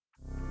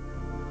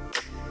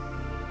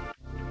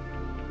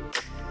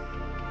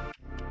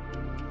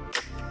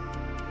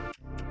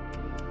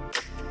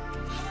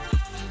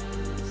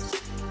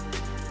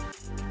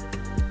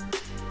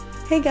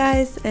Hey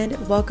guys,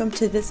 and welcome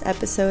to this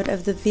episode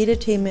of the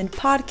Vidatainment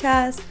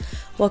podcast.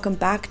 Welcome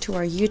back to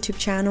our YouTube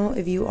channel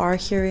if you are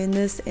hearing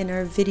this in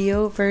our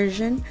video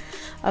version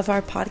of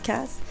our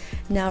podcast.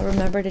 Now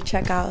remember to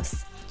check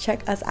us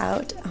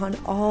out on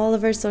all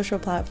of our social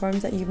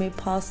platforms that you may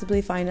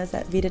possibly find us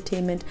at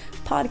Vidatainment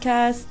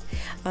podcast.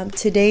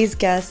 Today's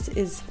guest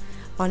is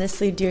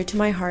honestly dear to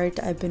my heart.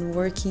 I've been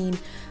working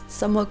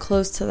somewhat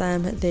close to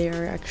them. They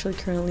are actually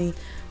currently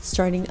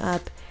starting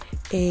up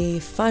a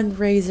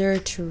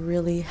fundraiser to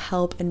really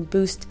help and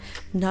boost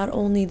not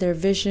only their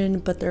vision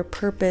but their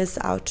purpose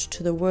out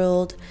to the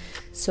world.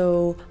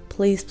 So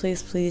please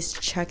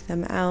check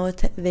them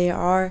out. They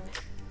are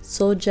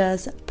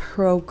Souljas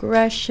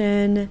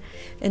Progression,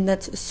 and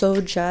that's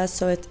Souljas,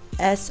 so it's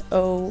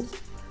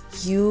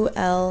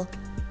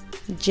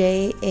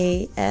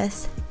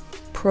SOULJAS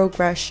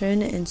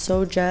Progression, and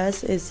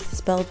Souljas is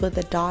spelled with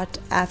a dot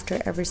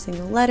after every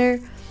single letter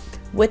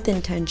with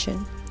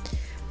intention,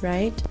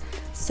 right?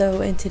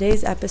 So in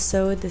today's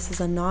episode, this is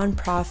a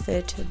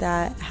nonprofit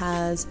that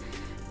has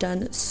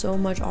done so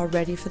much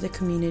already for the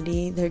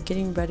community. They're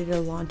getting ready to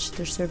launch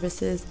their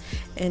services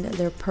and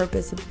their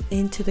purpose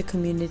into the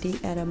community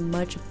at a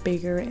much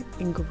bigger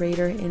and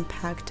greater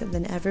impact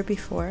than ever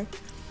before.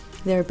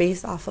 They're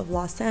based off of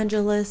Los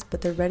Angeles,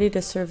 but they're ready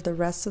to serve the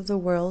rest of the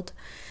world.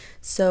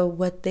 So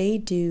what they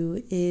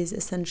do is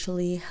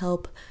essentially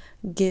help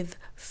give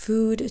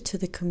food to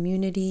the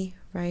community,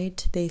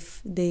 right?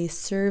 They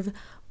serve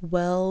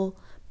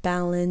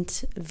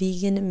well-balanced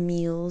vegan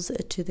meals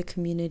to the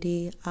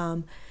community.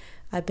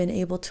 I've been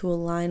able to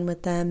align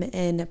with them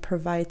and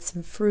provide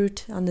some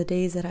fruit on the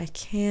days that I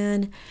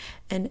can.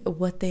 And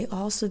what they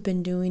also have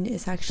been doing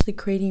is actually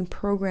creating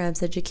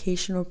programs,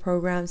 educational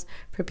programs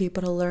for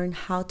people to learn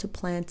how to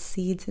plant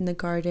seeds in the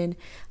garden,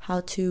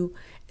 how to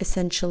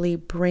essentially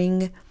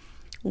bring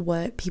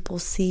what people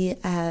see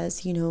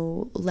as,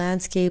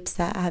 landscapes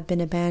that have been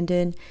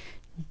abandoned,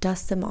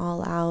 dust them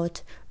all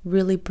out,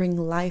 really bring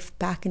life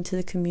back into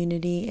the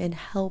community and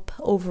help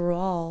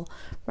overall.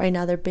 Right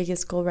now, their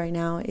biggest goal right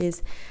now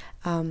is,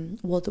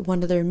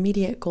 one of their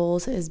immediate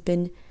goals has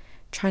been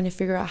trying to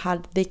figure out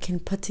how they can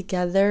put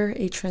together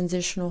a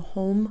transitional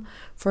home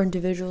for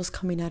individuals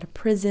coming out of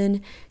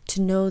prison,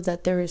 to know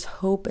that there is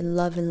hope and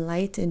love and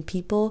light in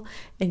people,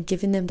 and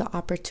giving them the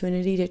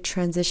opportunity to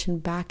transition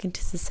back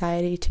into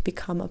society to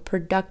become a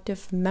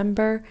productive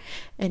member,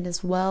 and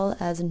as well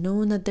as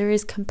knowing that there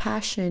is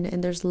compassion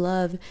and there's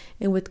love,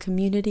 and with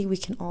community we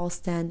can all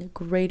stand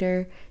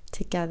greater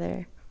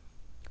together.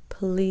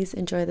 Please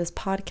enjoy this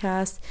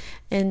podcast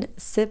and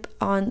sip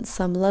on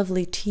some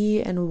lovely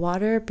tea and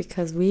water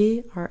because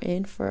we are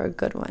in for a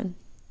good one.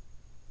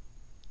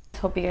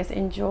 Hope you guys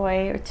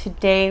enjoy.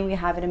 Today we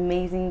have an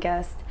amazing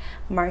guest,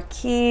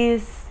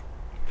 Marquise.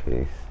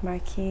 Peace.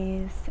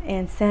 Marquise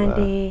and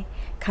Sandy,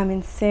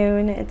 coming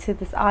soon to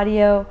this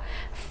audio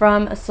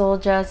from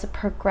Souljas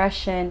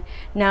Progression.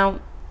 Now,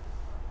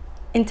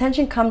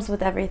 intention comes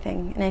with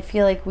everything, and I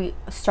feel like we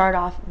start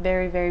off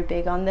very, very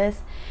big on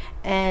this,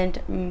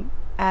 and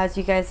as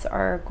you guys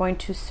are going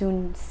to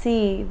soon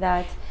see,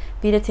 that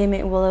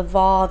Vidatainment will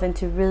evolve and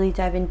to really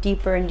dive in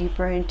deeper and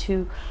deeper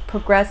into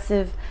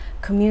progressive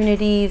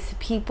communities,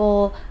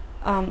 people,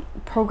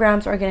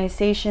 programs,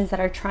 organizations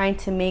that are trying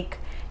to make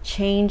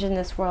change in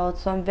this world.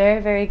 So I'm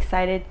very, very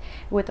excited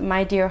with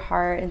my dear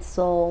heart and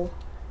soul,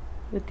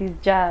 with these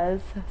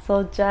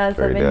Souljas up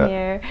in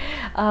here,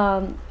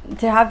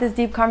 to have this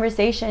deep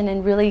conversation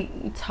and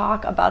really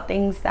talk about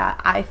things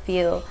that I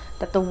feel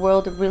that the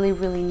world really,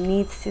 really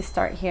needs to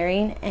start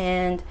hearing,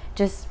 and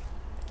just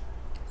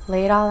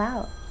lay it all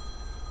out.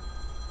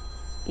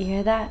 You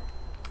hear that?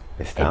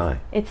 It's time.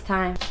 It's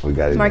time. We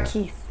got it.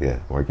 Marquise. Yeah,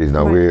 Marquise.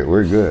 No,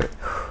 we're good.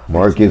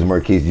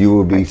 Marquise. You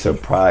will be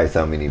surprised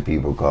how many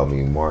people call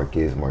me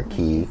Marquise.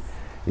 You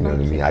know what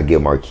I mean? I get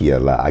Marquis a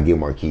lot. I get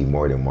Marquis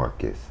more than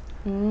Marcus.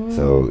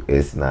 So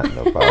it's not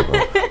no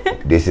problem.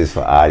 This is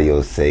for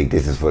audio's sake.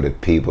 This is for the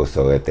people.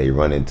 So if they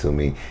run into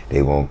me,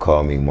 they won't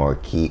call me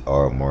Marquis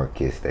or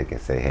Marcus. They can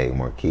say, "Hey,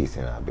 Marquise,"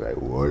 and I'll be like,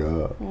 "What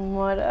up?"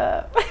 What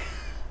up?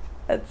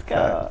 Let's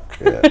go.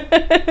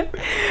 Yeah.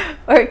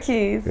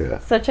 Marquise. Yeah.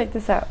 So check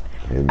this out.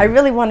 Amen. I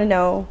really want to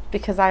know,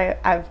 because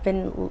I've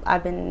been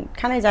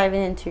kind of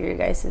diving into your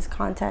guys'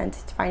 content,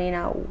 finding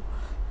out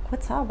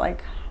what's up.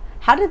 Like,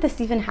 how did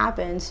this even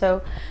happen?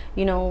 So,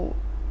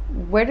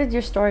 where did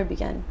your story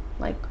begin?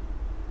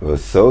 Well,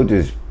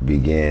 Souljas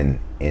began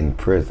in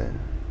prison.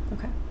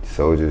 Okay.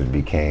 Souljas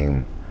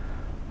became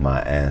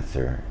my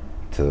answer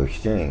to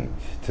exchange,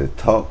 to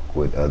talk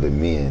with other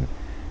men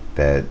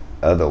that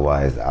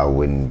otherwise I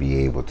wouldn't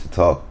be able to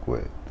talk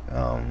with.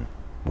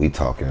 We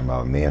talking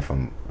about men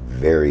from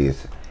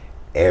various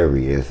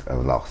areas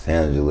of Los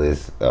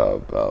Angeles,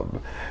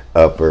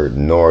 upper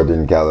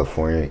Northern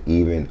California,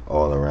 even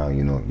all around,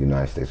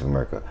 United States of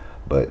America.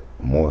 But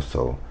more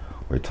so,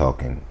 we're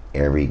talking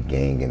every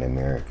gang in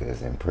America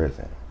is in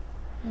prison.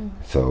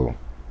 So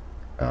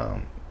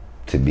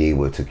to be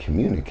able to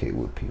communicate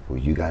with people,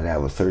 you got to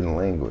have a certain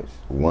language.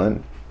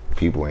 One,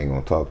 people ain't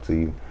going to talk to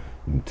you.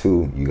 And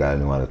two, you gotta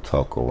know how to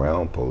talk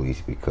around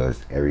police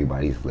because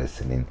everybody's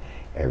listening,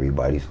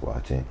 everybody's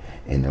watching.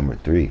 And number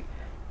three,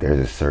 there's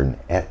a certain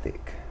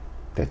ethic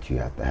that you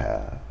have to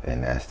have,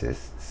 and that's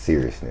this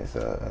seriousness,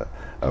 a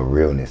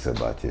realness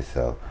about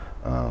yourself.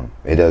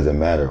 It doesn't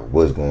matter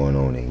what's going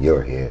on in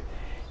your head.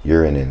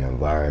 You're in an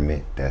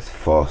environment that's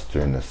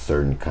fostering a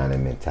certain kind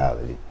of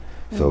mentality.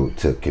 So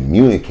to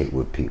communicate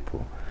with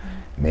people,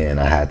 man,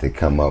 I had to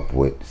come up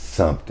with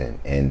something.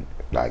 And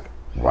like,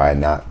 why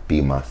not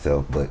be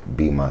myself, but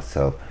be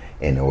myself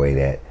in a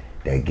way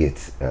that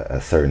gets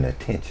a certain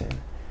attention,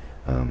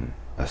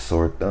 a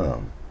sore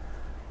thumb.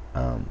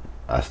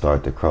 I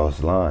start to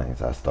cross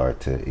lines. I start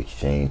to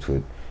exchange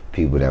with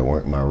people that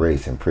weren't my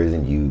race. In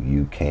prison,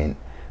 you can't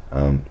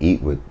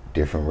eat with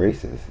different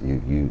races.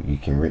 You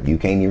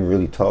can't even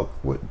really talk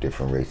with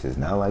different races.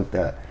 Not like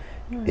that.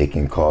 It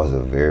can cause a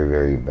very,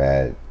 very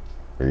bad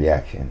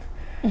reaction.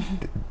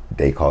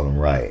 They call them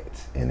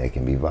riots, and they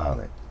can be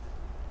violent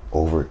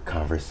over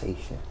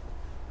conversation.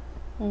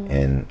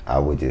 And I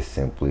would just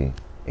simply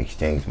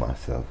exchange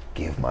myself,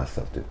 give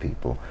myself to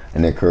people.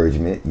 An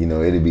encouragement,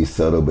 it'd be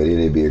subtle, but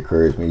it'd be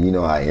encouragement. You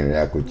know how I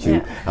interact with you.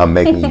 Yeah. I'm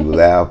making you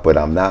laugh, but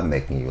I'm not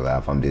making you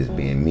laugh. I'm just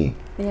being me.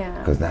 Yeah.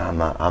 Because now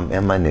I'm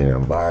in an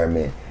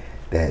environment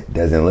that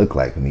doesn't look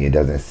like me. It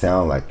doesn't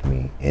sound like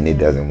me, and it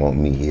doesn't want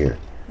me here.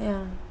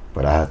 Yeah.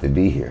 But I have to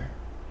be here.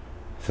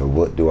 So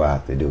what do I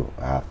have to do?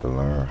 I have to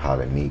learn how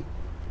to meet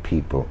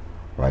people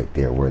right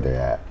there where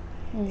they're at.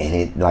 And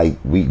it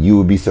you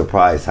would be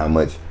surprised how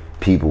much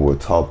people will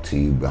talk to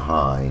you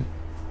behind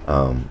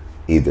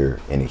either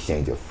an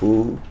exchange of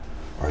food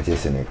or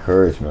just an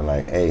encouragement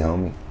like, hey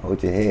homie,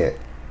 hold your head.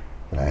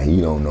 Like,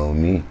 you don't know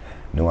me.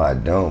 No, I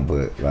don't,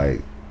 but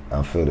like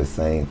I feel the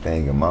same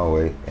thing in my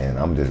way, and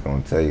I'm just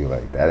gonna tell you,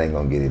 like, that ain't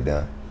gonna get it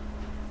done.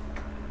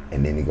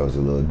 And then it goes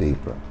a little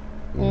deeper.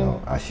 You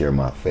know, I share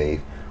my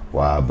faith,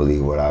 why I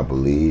believe what I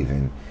believe,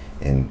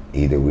 and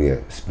either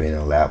we'll spin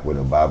a lap with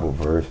a Bible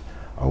verse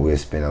or we'll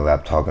spin a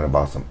lap talking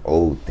about some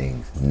old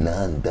things.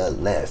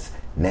 Nonetheless,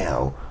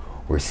 now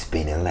we're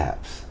spinning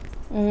laps.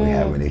 We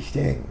have an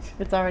exchange.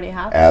 It's already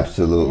happened.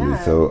 Absolutely.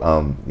 Yeah.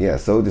 So,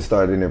 soldiers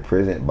started in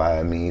prison by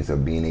a means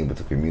of being able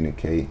to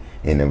communicate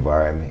in an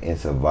environment and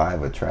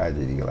survive a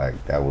tragedy.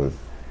 Like, that was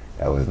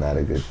not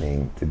a good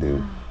thing to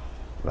do.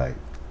 Like,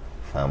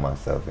 find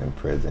myself in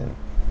prison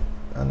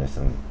under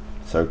some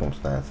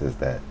circumstances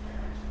that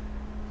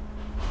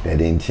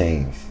didn't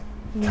change.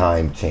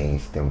 Time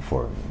changed them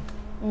for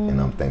me, and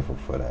I'm thankful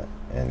for that.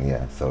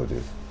 And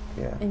soldiers,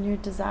 And your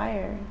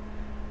desire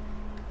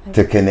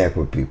to connect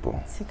with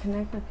people.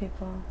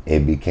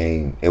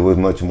 It was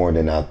much more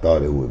than I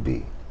thought it would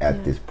be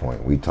at this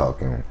point. We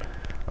talking,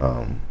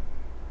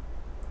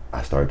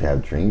 I started to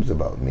have dreams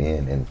about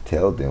men and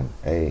tell them,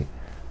 hey,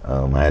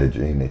 I had a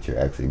dream that you're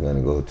actually going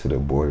to go to the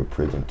board of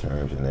prison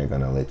terms and they're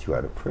going to let you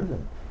out of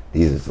prison.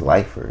 These are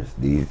lifers.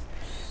 These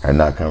are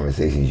not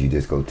conversations you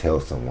just go tell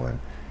someone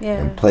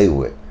and play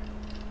with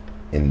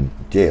in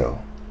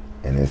jail.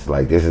 And it's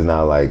like, this is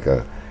not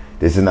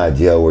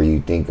jail where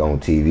you think on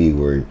TV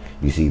where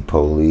you see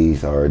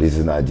police, or this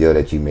is not jail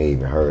that you may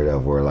even heard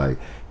of where like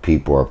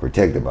people are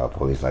protected by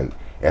police. Like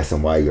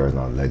SMY yards,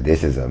 not like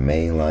this is a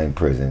mainline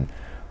prison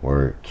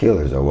where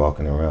killers are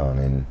walking around,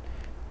 and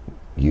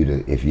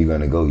if you're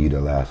gonna go, you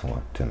the last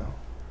one to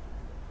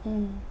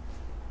know.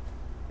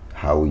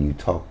 How will you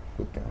talk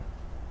with them?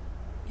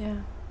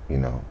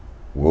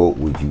 What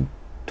would you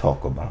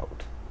talk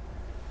about?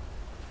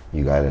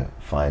 You gotta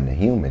find the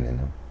human in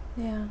them.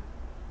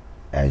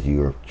 As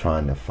you're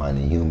trying to find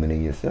a human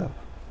in yourself,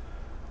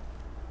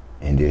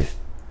 and just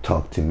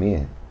talk to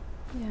men.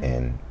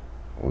 And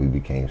we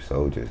became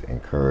soldiers,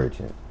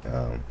 encouraging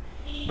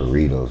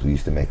burritos. We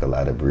used to make a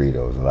lot of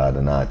burritos, a lot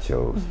of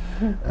nachos,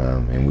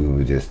 and we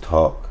would just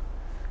talk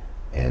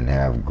and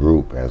have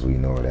group, as we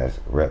know it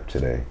as rep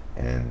today,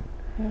 and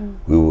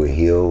we would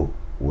heal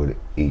with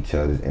each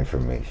other's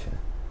information.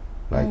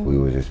 Like we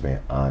were just being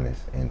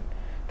honest, and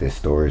the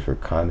stories were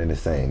kind of the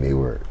same. They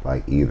were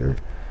like either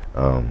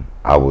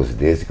I was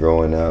this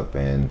growing up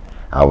and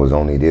I was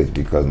only this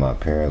because my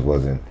parents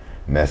wasn't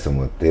messing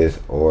with this,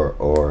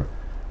 or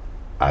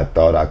I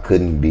thought I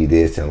couldn't be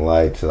this in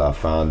life till I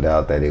found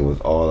out that it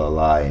was all a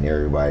lie, and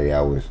everybody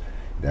that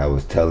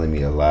was telling me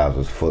the lies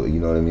was full.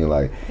 You know what I mean?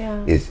 Like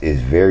it's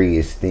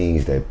various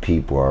things that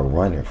people are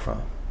running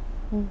from.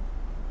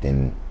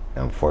 Then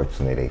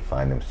unfortunately they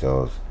find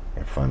themselves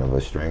in front of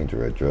a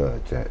stranger, a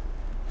drug that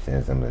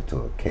sends them into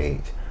a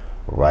cage.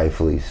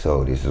 Rightfully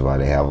so. This is why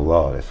they have a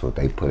law. That's what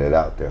they put it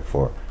out there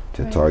for,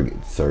 to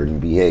target certain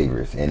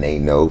behaviors. And they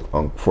know,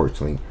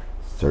 unfortunately,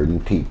 certain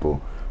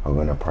people are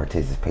going to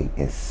participate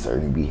in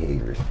certain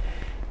behaviors.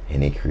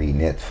 And they create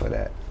nets for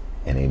that.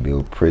 And they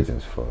build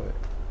prisons for it.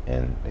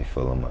 And they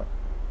fill them up.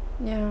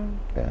 Yeah.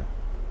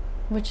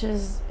 Which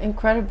is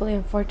incredibly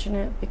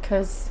unfortunate,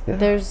 because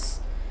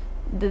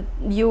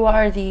you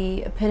are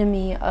the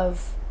epitome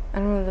of, I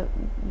don't know,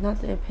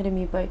 not the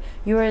epitome, but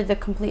you are the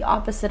complete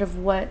opposite of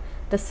what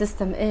the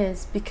system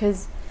is,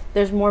 because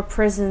there's more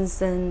prisons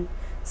than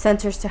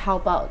centers to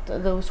help out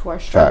those who are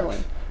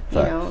struggling.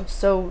 you know.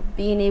 So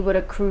being able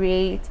to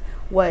create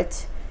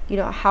what, you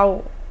know,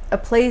 how a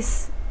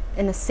place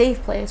in a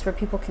safe place where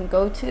people can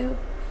go to.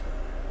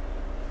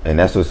 And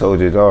that's what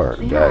soldiers are.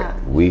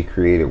 That we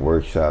created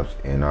workshops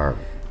in our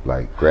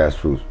like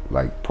grassroots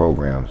like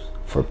programs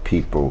for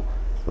people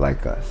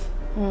like us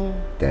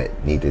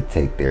that need to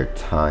take their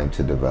time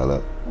to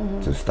develop,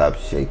 to stop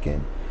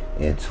shaking,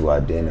 and to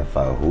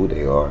identify who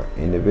they are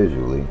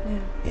individually,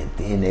 and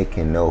then they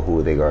can know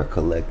who they are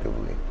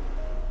collectively.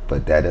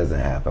 But that doesn't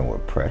happen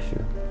with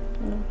pressure.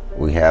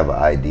 We have an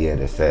idea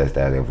that says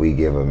that if we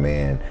give a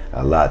man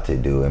a lot to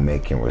do and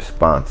make him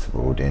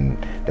responsible, then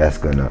that's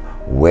going to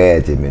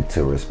wedge him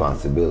into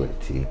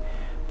responsibility.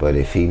 But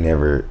if he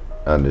never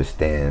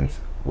understands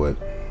what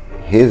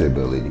his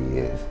ability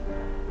is,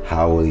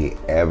 how will he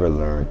ever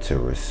learn to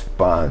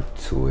respond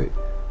to it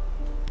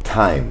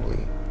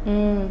timely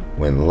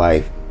when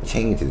life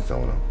changes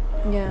on him?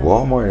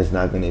 Walmart is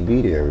not going to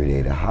be there every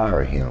day to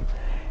hire him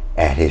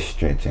at his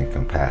strength and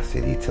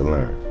capacity to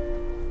learn.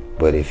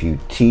 But if you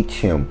teach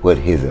him what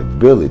his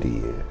ability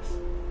is,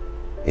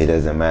 it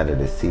doesn't matter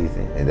the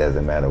season, it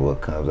doesn't matter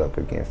what comes up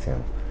against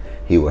him.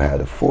 He will have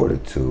the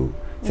fortitude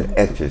to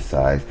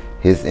exercise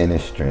his inner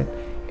strength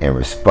and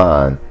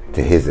respond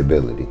to his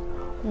ability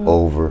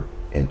over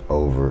and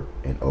over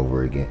and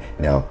over again.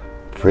 Now,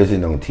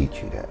 prison don't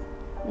teach you that.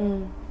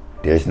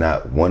 There's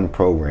not one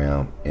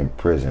program in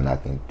prison I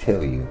can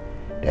tell you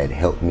that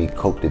helped me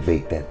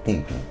cultivate that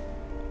thinking.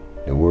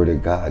 The Word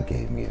of God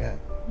gave me that.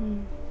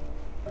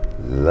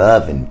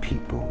 Loving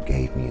people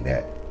gave me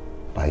that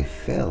by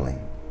failing.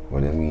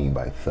 What do I mean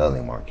by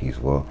failing, Marquise?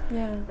 Well,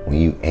 when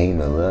you aim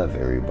to love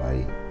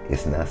everybody,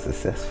 it's not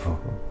successful.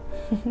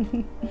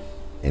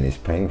 And it's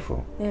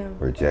painful.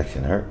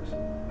 Rejection hurts.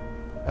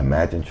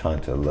 Imagine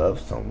trying to love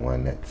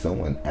someone that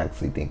someone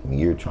actually thinking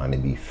you're trying to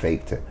be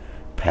fake to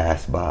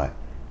pass by,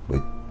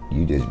 but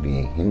you just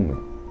being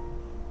human.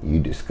 You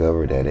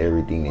discover that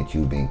everything that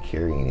you've been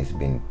carrying has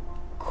been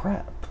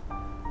crap.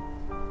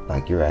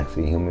 Like you're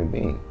actually a human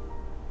being.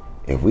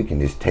 If we can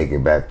just take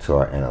it back to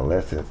our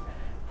adolescence,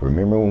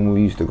 remember when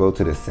we used to go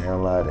to the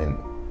Sandlot and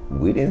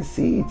we didn't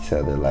see each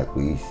other like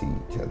we see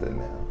each other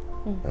now.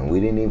 And we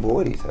didn't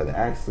avoid each other.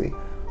 Actually,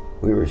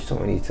 we were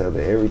showing each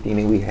other everything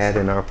that we had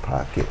in our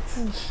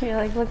pockets. You're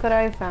like, look what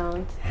I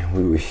found. And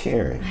we were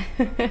sharing.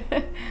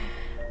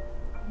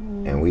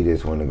 And we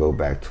just want to go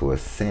back to a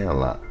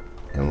Sandlot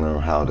and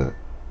learn how to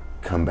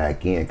come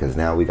back in, because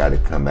now we got to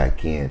come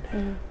back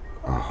in.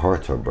 Our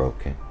hearts are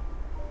broken.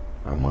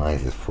 Our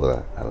minds is full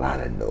of a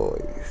lot of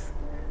noise.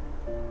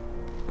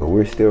 But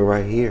we're still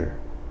right here.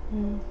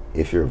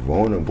 If you're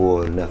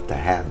vulnerable enough to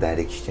have that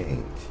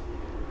exchange.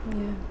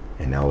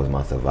 And that was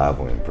my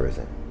survival in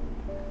prison.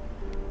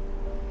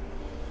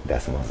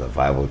 That's my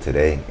survival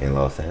today in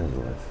Los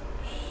Angeles.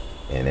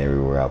 And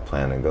everywhere I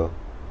plan to go.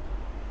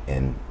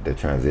 And the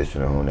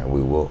transitional home that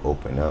we will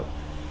open up,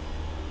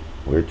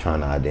 we're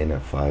trying to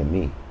identify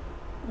me.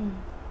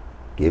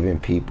 Giving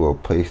people a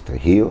place to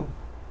heal,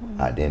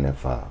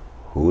 identify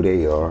who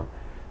they are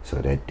so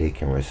that they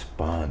can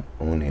respond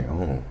on their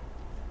own.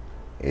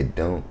 It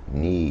don't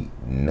need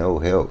no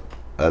help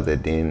other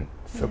than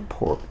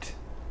support.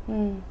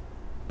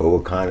 But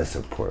what kind of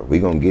support?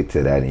 We're going to get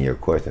to that in your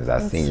questions.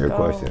 I've seen your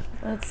questions.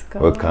 Let's go.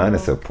 What kind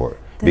of support?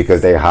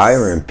 Because they're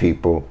hiring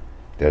people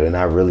that are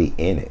not really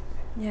in it.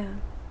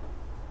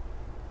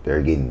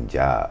 They're getting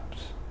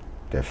jobs.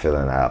 They're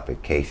filling out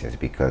applications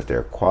because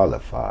they're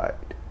qualified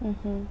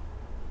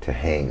to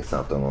hang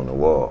something on the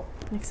wall.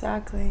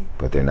 Exactly.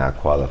 But they're not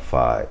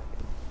qualified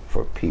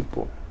for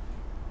people.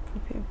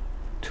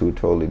 Two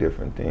totally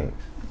different things.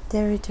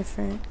 Very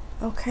different.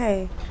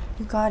 Okay,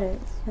 you got it.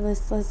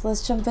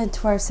 Let's jump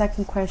into our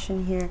second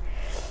question here.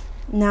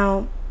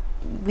 Now,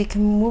 we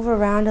can move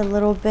around a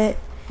little bit,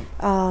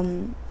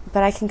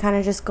 but I can kind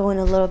of just go in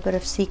a little bit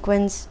of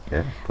sequence.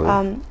 Yeah,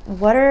 please.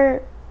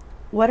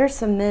 What are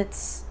some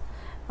myths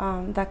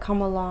that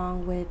come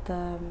along with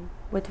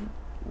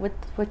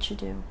what you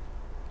do?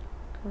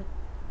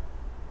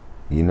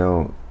 You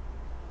know,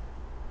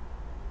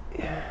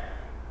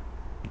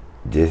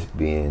 just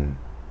being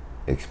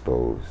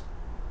exposed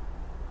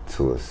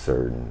to a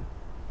certain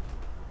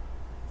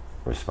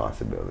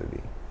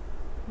responsibility.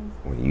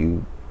 When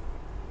you,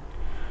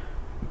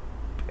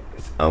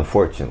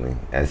 unfortunately,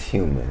 as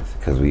humans,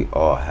 because we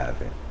all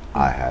have it,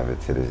 I have it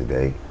to this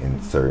day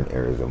in certain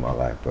areas of my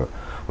life, but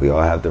we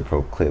all have the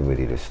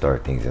proclivity to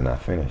start things and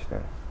not finish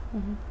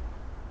them.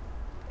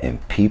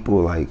 And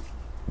people, like,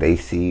 they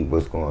see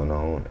what's going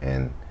on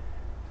and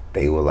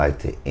they would like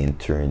to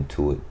enter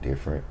into it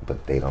different,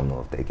 but they don't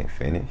know if they can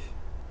finish.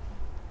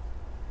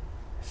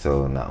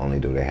 So not only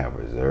do they have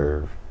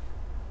reserve,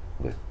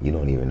 but you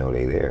don't even know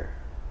they're there.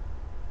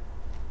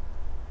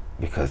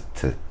 Because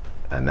to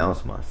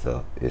announce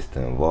myself is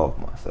to involve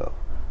myself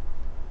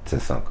to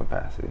some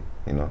capacity,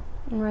 you know?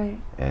 Right.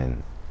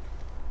 And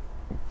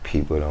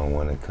people don't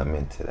want to come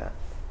into that,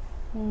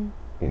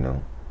 you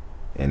know?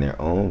 In their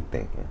own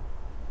thinking,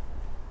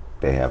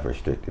 they have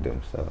restricted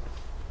themselves,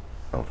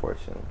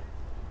 unfortunately.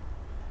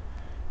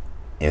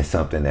 In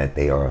something that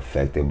they are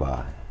affected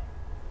by.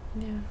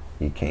 Yeah.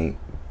 You can't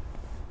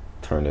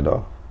turn it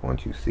off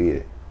once you see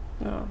it.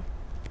 No.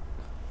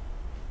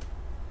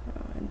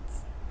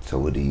 So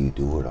what do you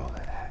do with all of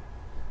that?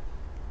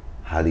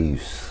 How do you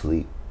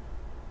sleep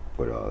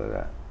with all of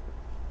that?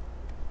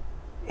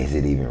 Is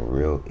it even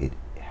real? It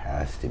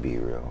has to be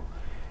real.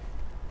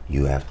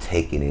 You have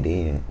taken it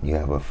in. You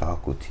have a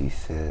faculty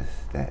says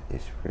that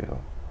it's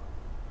real.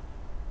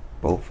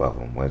 Both of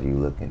them, whether you're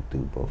looking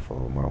through both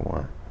of them or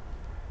one.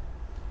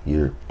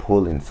 You're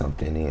pulling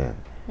something in.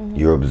 Mm-hmm.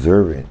 You're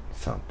observing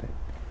something.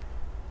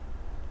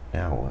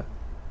 Now what?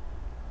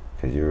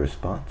 Because you're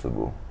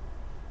responsible.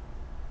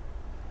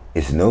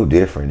 It's no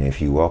different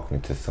if you walk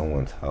into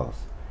someone's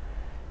house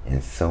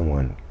and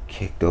someone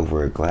kicked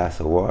over a glass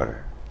of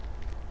water.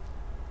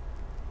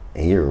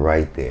 And you're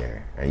right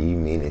there. Are you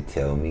mean to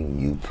tell me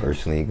you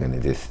personally gonna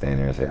just stand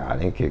there and say, I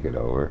didn't kick it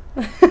over?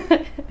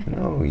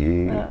 No,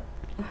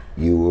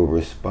 you will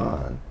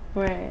respond.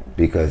 Right.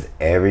 Because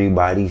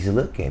everybody's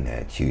looking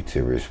at you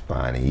to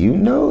respond. And you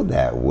know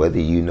that, whether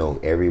you know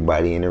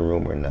everybody in the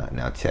room or not.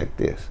 Now check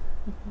this.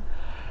 Mm-hmm.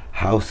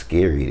 How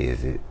scary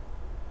is it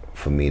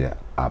for me to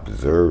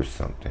observe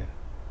something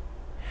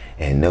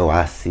and know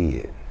I see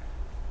it,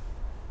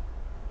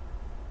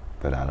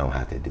 but I don't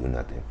have to do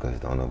nothing because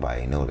don't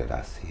nobody know that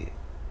I see it?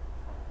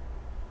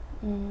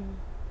 Mm.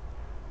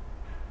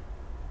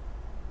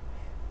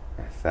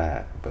 That's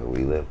sad, but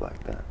we live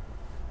like that.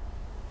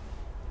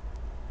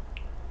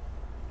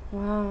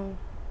 Wow.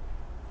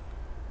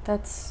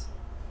 That's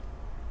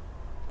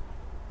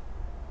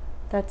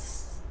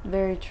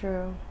very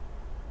true.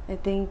 I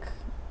think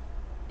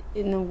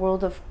in the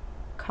world of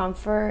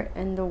comfort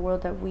and the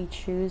world that we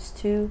choose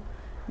to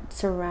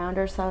surround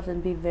ourselves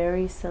and be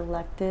very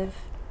selective,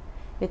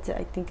 I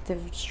think it's a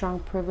strong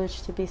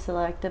privilege to be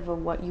selective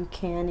of what you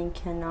can and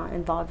cannot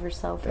involve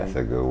yourself in. That's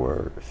a good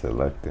word,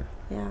 selective.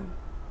 Yeah.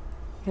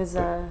 Because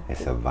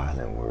it's a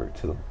violent word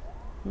too.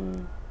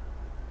 Mm.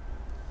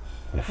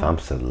 If I'm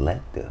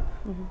selective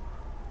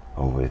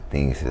over the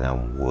things that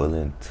I'm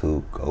willing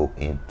to go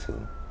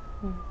into,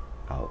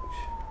 ouch.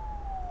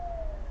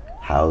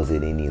 How is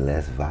it any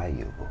less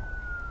valuable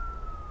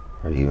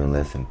or even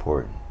less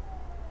important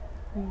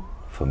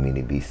for me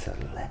to be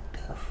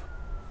selective?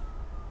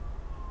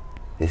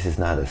 This is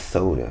not a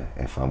soda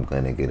if I'm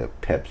going to get a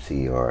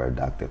Pepsi or a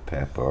Dr.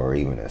 Pepper or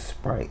even a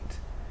Sprite.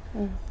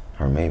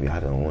 Or maybe I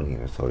don't want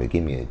even soda.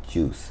 Give me a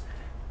juice.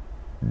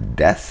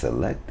 That's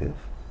selective.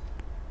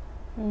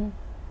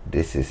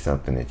 This is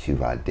something that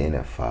you've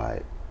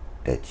identified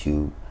that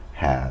you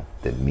have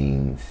the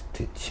means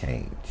to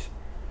change,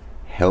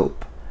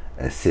 help,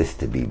 assist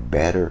to be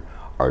better,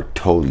 or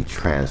totally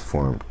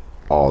transformed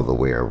all the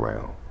way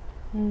around.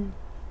 And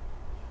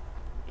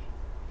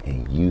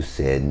you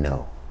said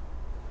no.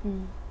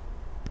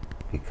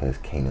 Because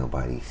can't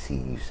nobody see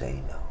you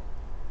say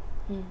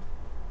no.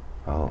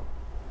 Oh,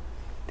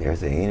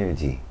 there's an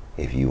energy,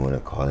 if you want to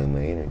call him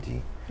an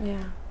energy.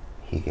 Yeah.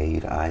 He gave you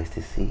the eyes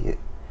to see it.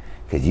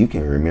 Because you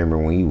can remember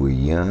when you were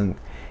young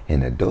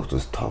and adults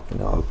was talking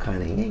all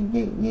kind of and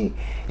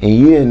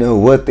you didn't know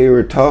what they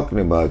were talking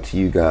about till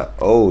you got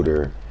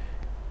older,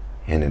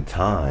 and the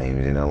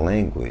times and the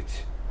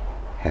language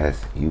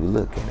has you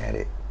looking at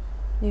it.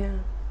 Yeah.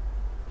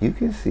 You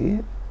can see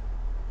it.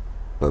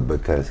 But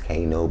because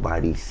can't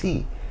nobody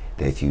see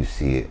that you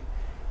see it,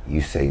 you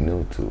say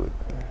no to it.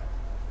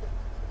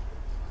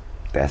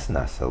 That's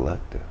not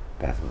selective.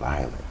 That's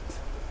violence,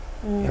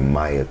 in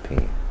my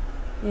opinion.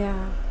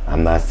 Yeah.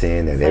 I'm not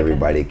saying that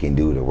everybody can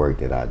do the work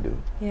that I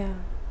do. Yeah.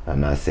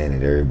 I'm not saying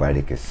that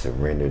everybody can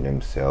surrender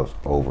themselves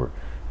over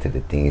to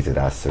the things that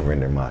I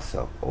surrender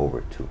myself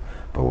over to.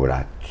 But what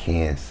I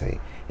can say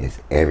is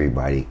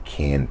everybody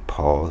can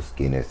pause,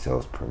 give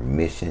themselves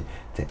permission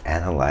to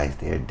analyze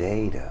their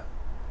data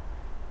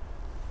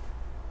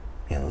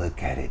and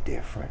look at it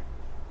different.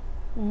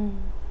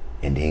 And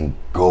then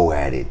go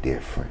at it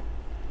different.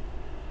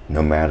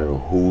 No matter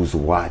who's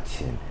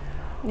watching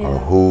or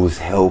who's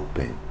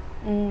helping.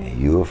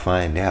 And you'll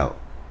find out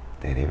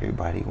that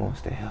everybody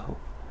wants to help.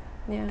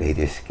 Yeah. They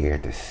just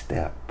scared to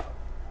step.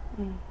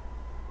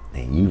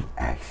 And you've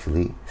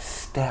actually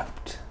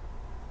stepped.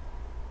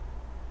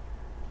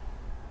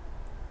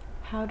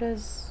 How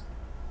does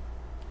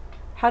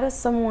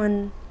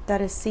someone that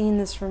is seeing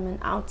this from an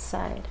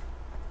outside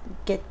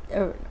get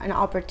an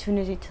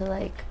opportunity to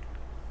like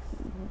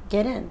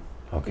get in?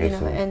 Okay, you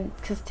know, and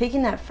because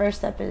taking that first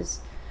step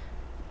is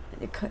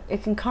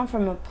it can come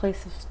from a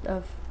place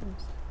of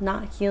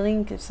not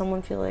healing. If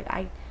someone feel like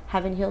I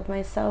haven't healed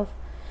myself,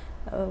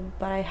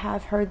 but I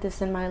have heard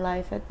this in my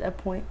life at a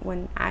point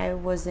when I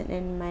wasn't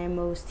in my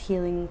most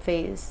healing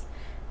phase,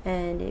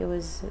 and it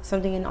was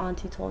something an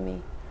auntie told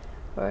me,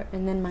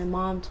 and then my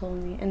mom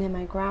told me, and then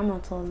my grandma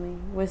told me.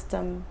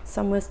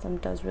 Some wisdom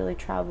does really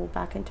travel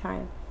back in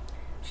time.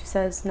 She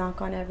says,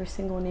 knock on every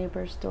single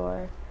neighbor's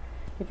door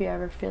if you're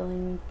ever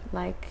feeling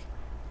like,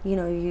 you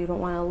know, you don't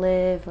want to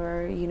live,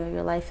 or you know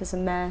your life is a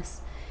mess.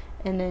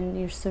 And then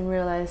you soon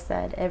realize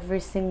that every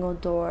single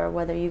door,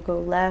 whether you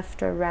go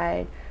left or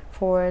right,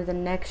 for the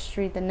next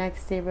street, the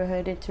next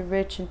neighborhood, into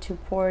rich, into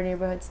poor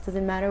neighborhoods,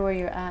 doesn't matter where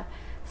you're at,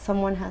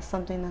 someone has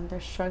something that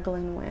they're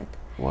struggling with.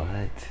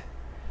 What?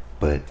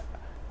 But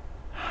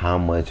how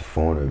much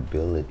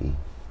vulnerability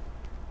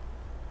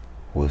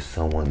will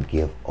someone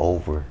give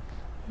over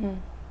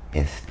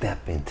and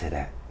step into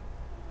that?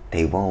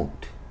 They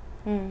won't.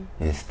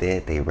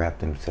 Instead, they wrap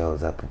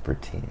themselves up and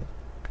pretend.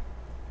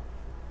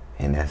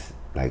 And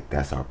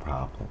that's our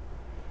problem.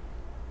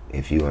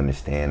 If you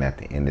understand, at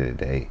the end of the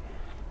day,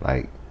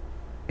 like,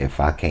 if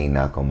I can't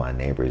knock on my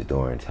neighbor's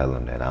door and tell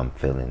them that I'm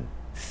feeling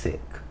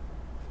sick,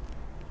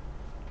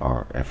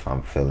 or if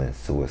I'm feeling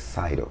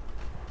suicidal,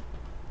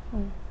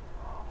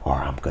 or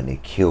I'm gonna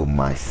kill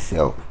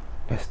myself,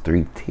 that's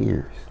 3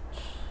 tears.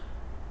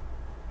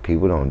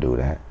 People don't do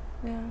that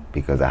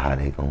because of how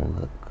they gonna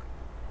look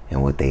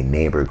and what they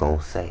neighbor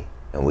gonna say.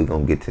 And we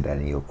gonna get to that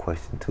in your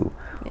question too.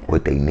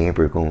 What they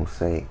neighbor gonna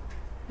say.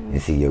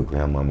 And see, your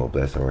grandmama,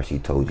 bless her, she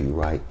told you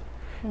right.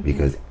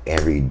 Because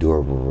every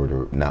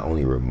door not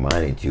only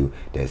reminded you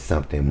that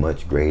something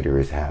much greater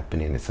is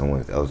happening in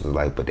someone else's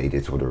life, but they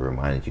just would have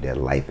reminded you that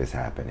life is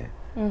happening.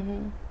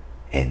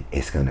 And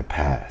it's gonna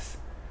pass.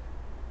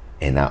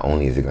 And not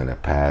only is it gonna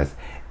pass,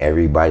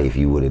 everybody, if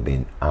you would have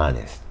been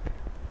honest,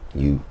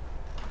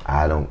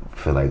 I don't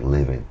feel like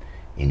living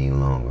any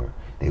longer,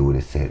 they would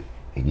have said,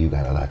 hey, you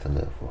got a lot to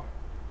live for.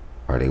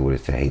 Or they would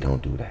have said, hey,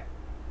 don't do that.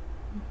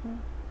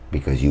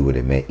 Because you would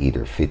have met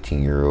either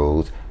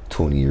 15-year-olds,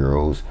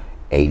 20-year-olds,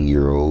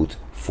 80-year-olds,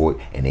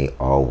 40, and they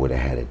all would have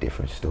had a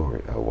different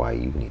story of why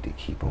you need to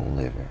keep on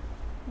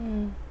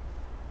living.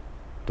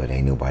 But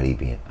ain't nobody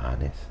being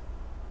honest.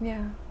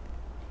 Yeah.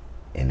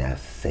 And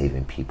that's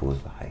saving people's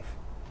life.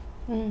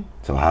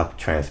 So how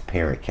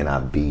transparent can I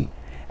be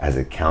as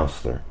a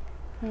counselor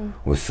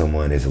when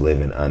someone is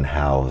living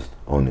unhoused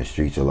on the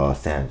streets of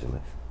Los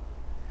Angeles,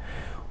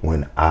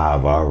 when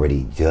I've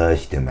already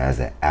judged them as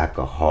an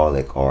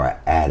alcoholic or an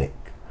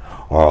addict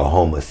or a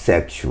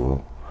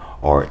homosexual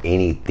or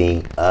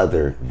anything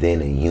other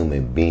than a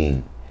human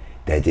being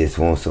that just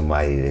wants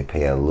somebody to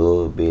pay a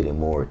little bit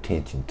more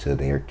attention to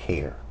their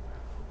care.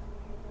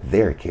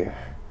 Their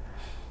care.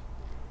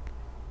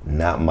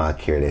 Not my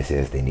care that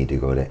says they need to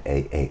go to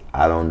AA.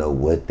 I don't know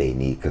what they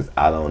need because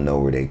I don't know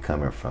where they're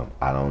coming from.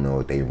 I don't know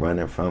what they're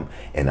running from,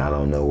 and I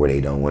don't know where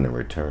they don't want to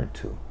return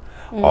to.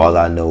 All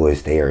I know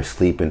is they are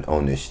sleeping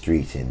on the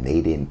streets, and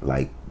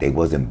they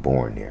wasn't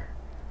born there.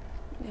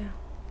 Yeah.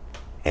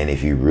 And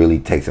if you really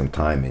take some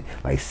time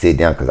and sit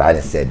down, because I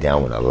done sat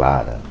down with a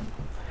lot of them,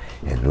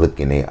 and look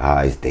in their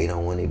eyes, they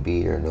don't want to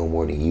be there no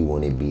more than you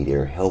want to be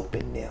there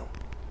helping them.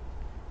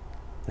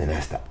 And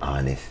that's the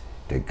honest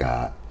to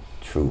God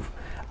truth.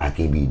 I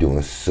can be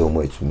doing so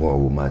much more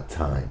with my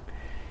time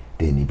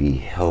than to be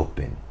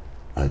helping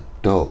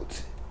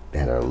adults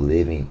that are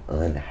living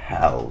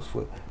unhoused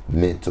with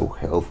mental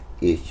health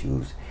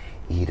issues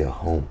eat a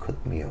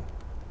home-cooked meal.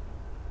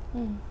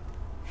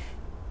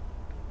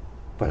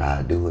 But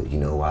I do it. You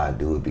know why I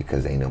do it?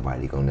 Because ain't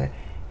nobody gonna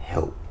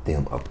help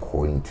them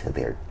according to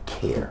their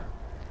care.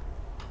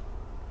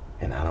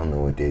 And I don't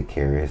know what their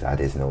care is. I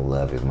just know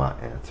love is my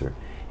answer,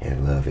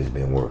 and love has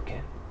been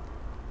working.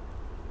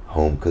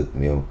 Home cooked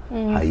meal.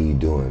 How you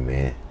doing,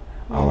 man?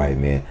 All right,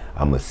 man.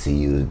 I'm gonna see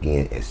you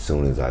again as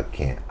soon as I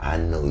can. I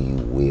know you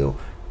will.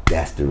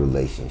 That's the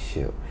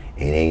relationship.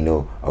 It ain't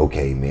no,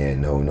 okay,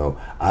 man, no.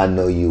 I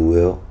know you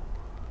will.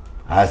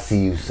 I see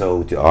you,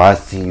 Soldier. Or I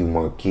see you,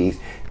 Marquise.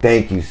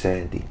 Thank you,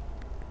 Sandy.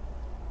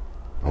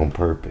 On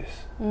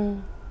purpose.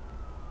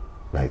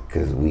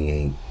 Because we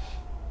ain't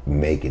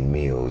making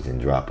meals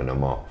and dropping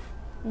them off.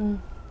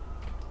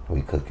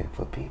 We cooking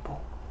for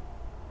people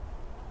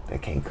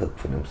that can't cook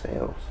for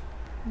themselves.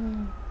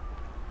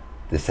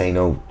 This ain't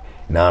no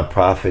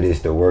nonprofit. It's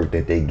the work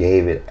that they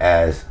gave it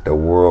as the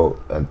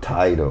world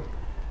title.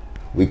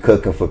 We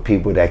cooking for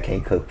people that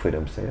can't cook for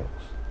themselves.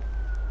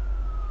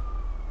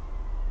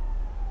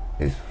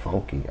 It's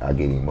funky. I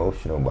get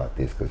emotional about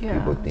this because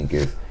people think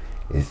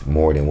it's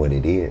more than what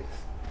it is.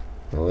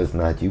 No, it's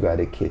not. You got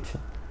a kitchen.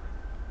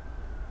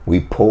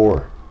 We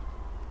poor.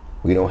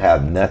 We don't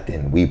have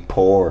nothing. We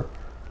poor.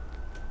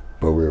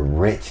 But we're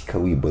rich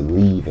because we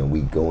believe, and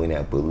we go in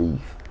that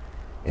belief.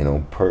 And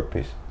on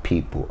purpose,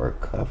 people are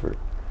covered.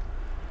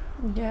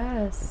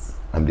 Yes.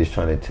 I'm just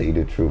trying to tell you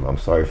the truth. I'm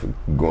sorry for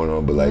going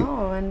on,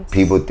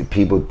 but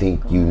people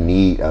think you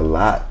need a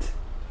lot.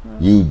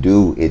 You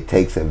do. It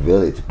takes a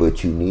village,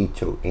 but you need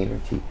your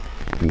energy.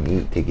 You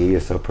need to give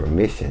yourself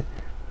permission.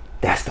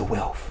 That's the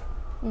wealth.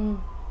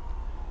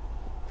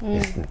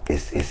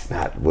 It's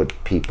not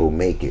what people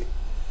make it.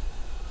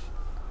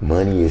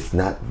 Money is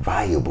not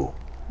viable.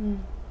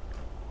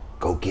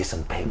 Go get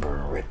some paper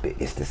and rip it.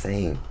 It's the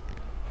same.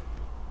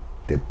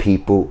 The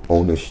people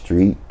on the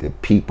street, the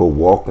people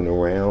walking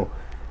around,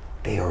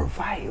 they are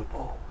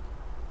viable.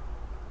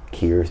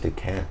 Cures to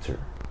cancer.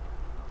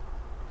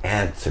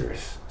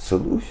 Answers.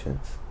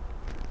 Solutions.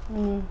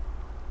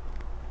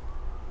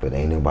 But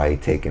ain't nobody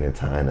taking the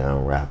time to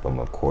unwrap them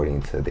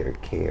according to their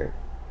care.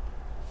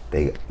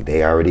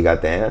 They already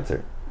got the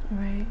answer.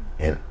 Right.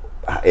 And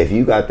if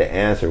you got the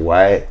answer,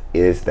 why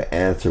is the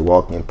answer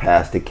walking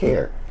past the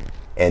care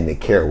and the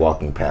care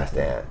walking past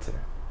the answer?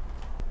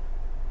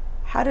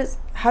 how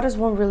does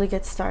one really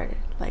get started?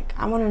 Like,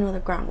 I want to know the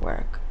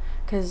groundwork,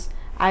 because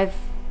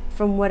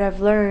from what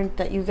I've learned,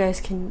 that you guys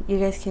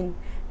can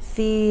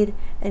feed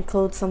and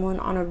clothe someone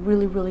on a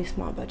really, really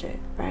small budget,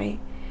 right?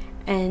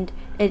 And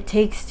it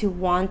takes to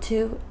want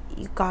to.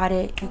 You got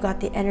it. You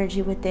got the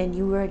energy within.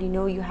 You already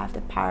know you have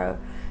the power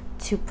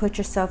to put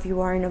yourself.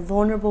 You are in a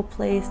vulnerable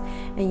place,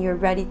 and you're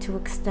ready to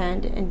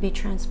extend and be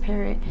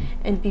transparent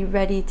and be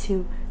ready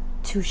to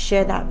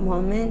share that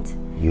moment.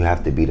 You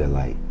have to be the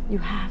light. You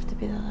have to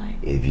be the light.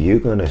 If you're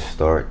gonna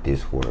start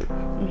this work,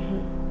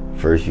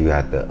 first you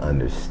have to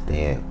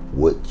understand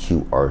what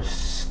you are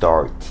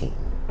starting.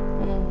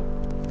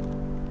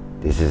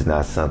 This is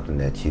not something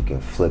that you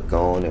can flick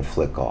on and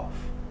flick off.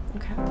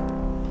 Okay.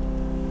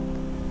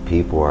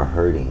 People are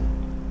hurting.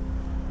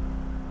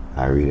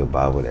 I read a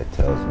Bible that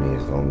tells me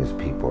as long as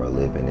people are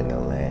living in the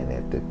land,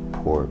 that the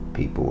poor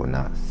people will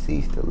not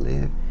cease to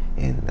live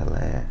in the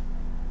land.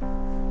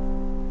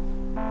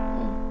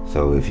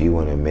 So if you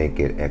want to make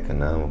it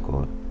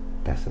economical,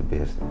 that's a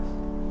business.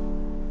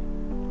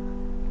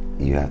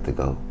 You have to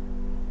go.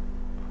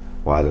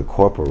 While the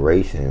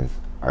corporations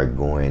are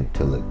going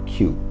to look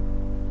cute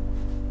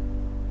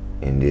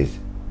and just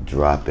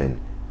dropping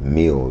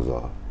meals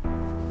off,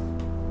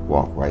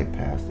 walk right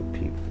past the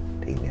people.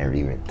 They never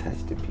even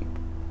touch the people.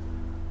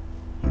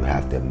 You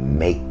have to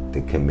make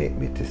the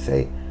commitment to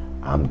say,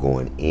 I'm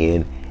going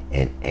in,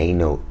 and ain't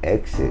no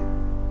exit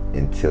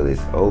until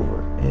it's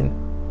over. And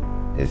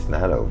it's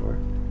not over,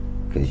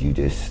 because you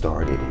just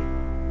started it.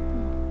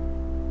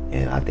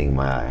 And I think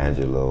Maya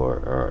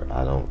Angelou,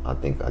 I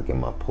think I get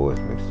my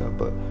poets mixed up,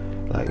 but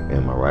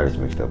and my writers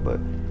mixed up, but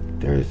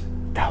there's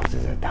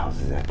thousands and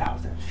thousands and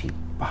thousands of feet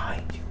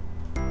behind you.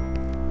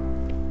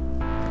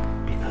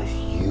 Because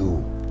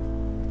you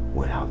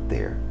went out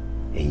there,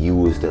 and you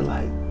was the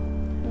light,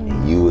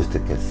 and you was the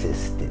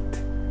consistent.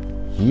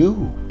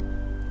 You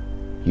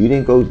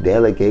didn't go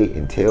delegate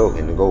and tell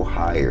and go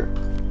higher.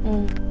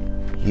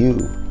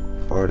 You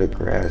are the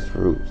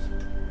grassroots.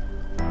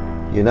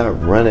 You're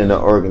not running the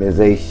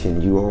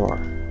organization, you are.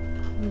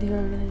 The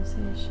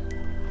organization.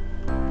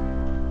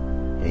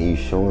 And you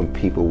showing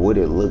people what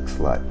it looks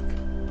like.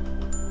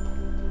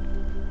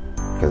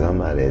 Because I'm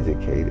not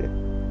educated.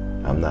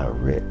 I'm not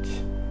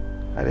rich.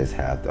 I just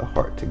have the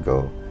heart to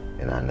go,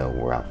 and I know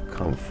where I've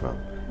come from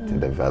to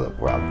develop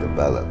where I've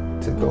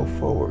developed to go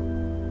forward.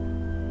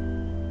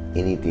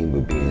 Anything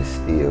but being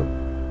still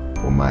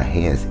with my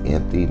hands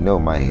empty. No,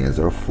 my hands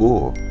are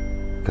full.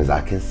 Because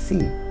I can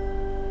see.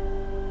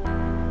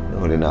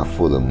 No, they're not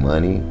full of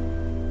money.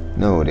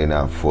 No, they're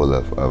not full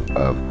of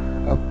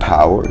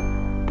power.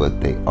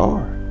 But they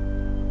are.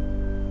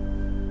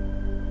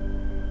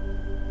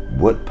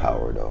 What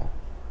power, though?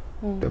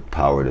 The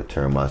power to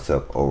turn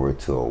myself over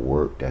to a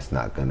work that's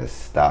not going to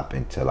stop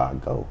until I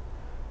go.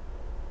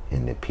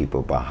 And the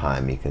people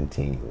behind me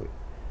continue it.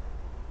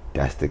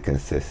 That's the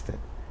consistent.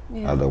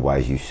 Yeah.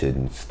 Otherwise, you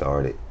shouldn't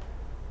start it.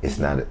 It's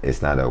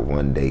not a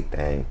one-day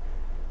thing.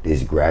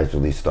 This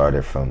gradually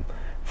started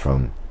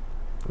from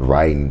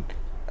writing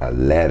a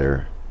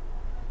letter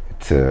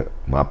to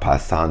my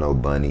Paisano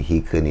bunny. He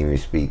couldn't even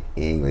speak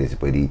English,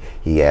 but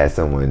he had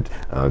someone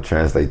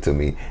translate to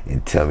me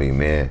and tell me,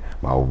 man,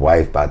 my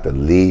wife about to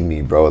leave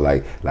me, bro.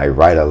 Like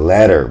write a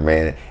letter,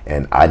 man.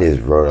 And I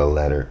just wrote a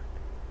letter,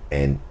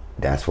 and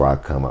that's where I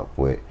come up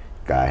with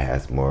God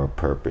has more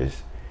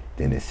purpose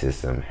than the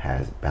system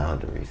has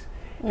boundaries.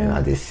 And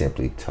I just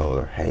simply told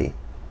her, hey,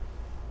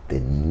 the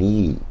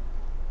need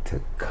to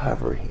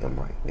cover him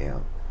right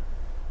now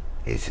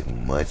is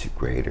much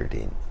greater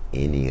than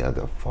any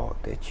other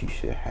fault that you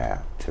should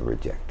have to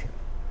reject him.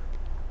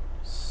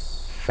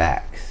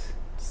 Facts.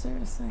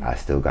 Seriously. I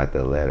still got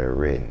the letter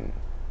written,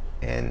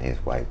 and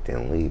his wife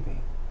didn't leave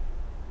me.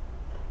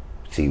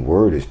 See,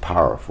 word is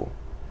powerful.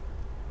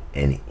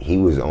 And he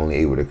was only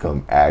able to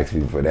come ask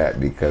me for that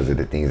because of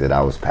the things that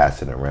I was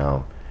passing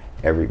around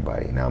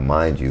everybody. Now,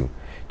 mind you,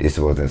 this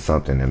wasn't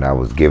something that I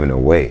was giving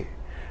away.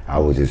 I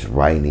was just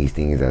writing these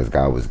things as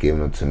God was giving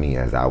them to me,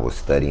 as I was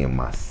studying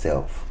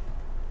myself,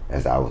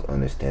 as I was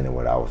understanding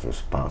what I was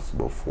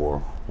responsible for,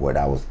 what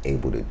I was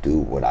able to do,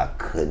 what I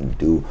couldn't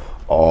do,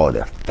 all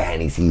the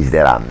fantasies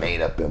that I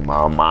made up in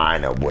my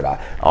mind of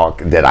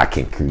that I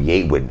can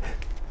create with.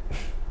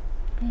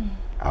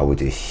 I was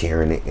just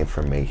sharing the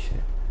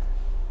information,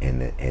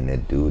 and the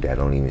dude that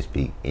don't even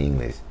speak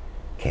English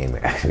came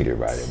and asked me to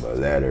write him a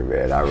letter,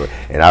 man.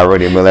 I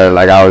wrote him a letter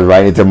like I was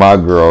writing to my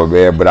girl,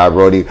 man. But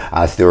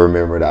I still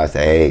remember that. I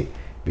said, hey,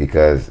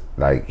 because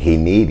like he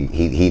needed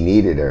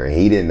her, and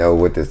he didn't know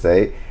what to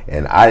say,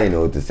 and I didn't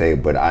know what to say,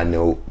 but I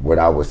know what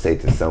I would say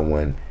to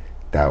someone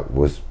that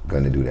was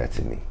gonna do that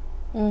to me.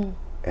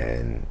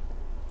 And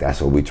that's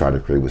what we try to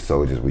create with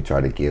Soldiers. We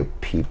try to give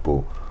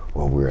people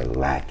what we're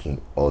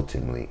lacking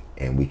ultimately,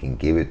 and we can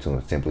give it to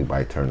them simply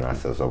by turning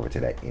ourselves over to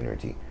that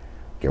energy.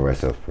 Give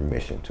ourselves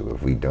permission to.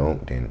 If we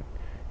don't, then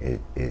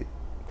it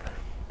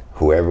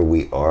whoever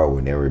we are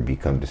will never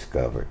become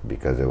discovered,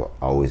 because it will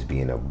always be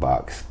in a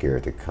box,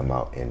 scared to come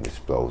out and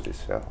disclose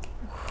itself.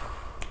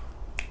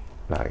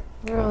 Like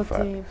real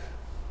deep.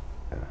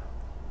 Yeah.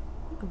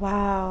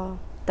 Wow.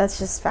 That's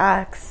just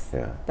facts.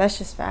 Yeah. That's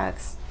just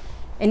facts.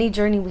 Any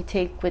journey we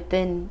take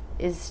within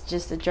is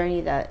just a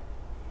journey that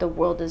the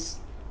world is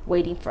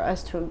waiting for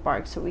us to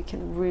embark so we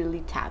can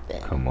really tap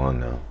in. Come on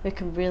now. We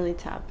can really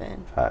tap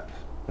in. Facts.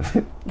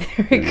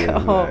 There we go.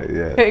 Right,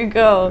 yeah. There you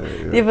go.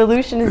 Yeah. The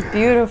evolution is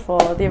beautiful.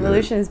 The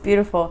evolution is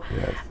beautiful.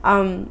 Yes.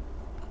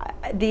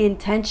 The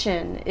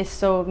intention is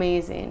so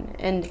amazing,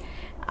 and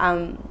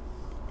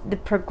the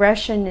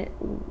progression.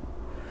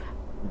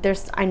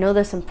 I know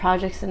there's some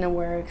projects in the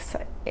works.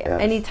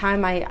 Yes.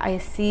 Anytime I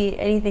see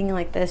anything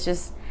like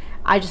this,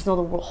 I just know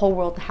the whole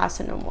world has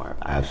to know more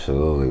about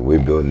Absolutely. We're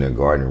building a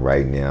garden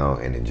right now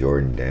in the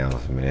Jordan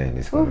Downs, man.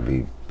 It's going to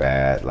be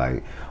bad.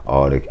 Like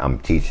I'm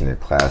teaching a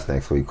class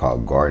next week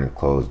called Garden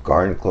Clothes.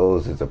 Garden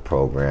Clothes is a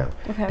program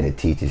that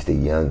teaches the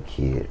young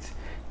kids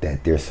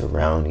that their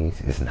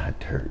surroundings is not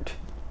dirt.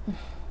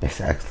 It's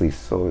actually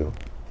soil.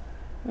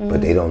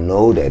 But they don't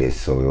know that it's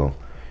soil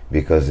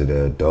because of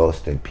the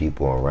adults and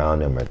people around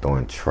them are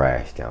throwing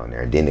trash down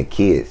there. Then the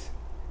kids,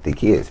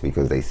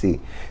 because they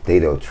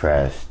throw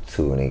trash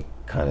too, and they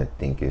kind of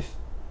think it's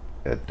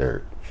a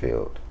dirt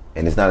field.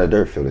 And it's not a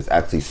dirt field, it's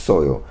actually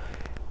soil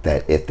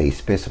that if they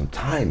spend some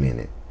time in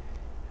it,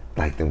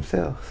 like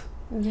themselves,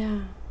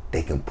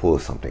 they can pull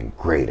something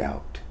great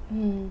out.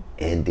 And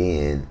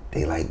then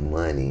they like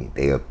money,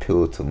 they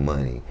appeal to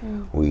money.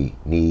 We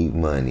need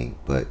money,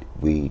 but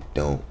we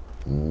don't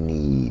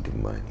need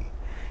money.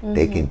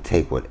 They can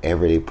take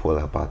whatever they pull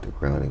up out the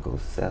ground and go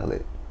sell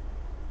it.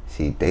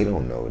 See, they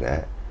don't know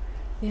that.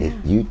 If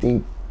you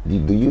think,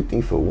 do you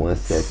think for 1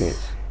 second,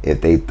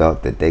 if they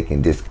thought that they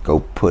can just go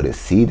put a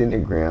seed in the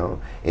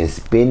ground and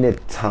spend the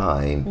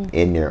time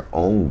in their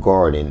own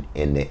garden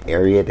in the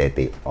area that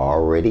they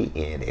already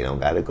in, they don't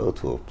got to go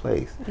to a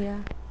place,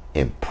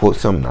 and pull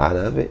something out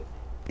of it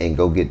and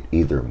go get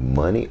either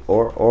money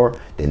or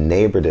the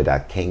neighbor that I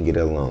can't get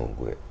along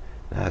with.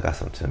 Now I got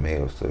some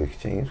tomatoes to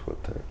exchange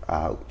with her.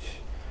 Ouch.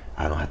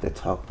 I don't have to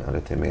talk now.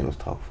 The tomatoes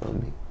talk for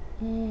me.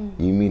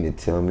 You mean to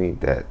tell me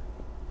that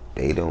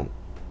they don't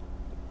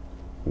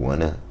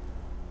want to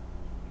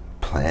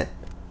plant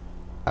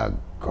a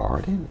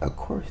garden? Of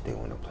course they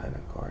want to plant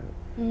a garden.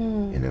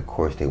 And of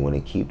course they want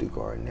to keep the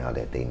garden now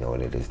that they know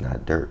that it's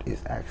not dirt.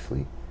 It's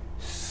actually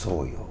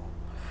soil.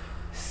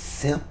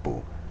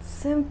 Simple.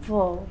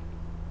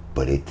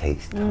 But it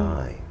takes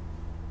time.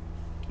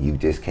 You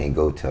just can't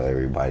go tell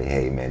everybody,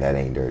 hey man, that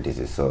ain't dirt, this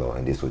is soil,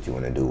 and this is what you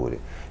want to do with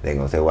it. They're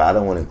going to say, well, I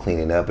don't want to clean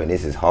it up, and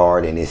this is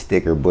hard, and it's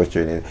sticker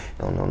butchered. And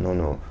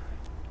no.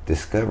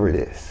 Discover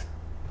this.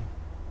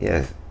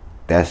 Yes,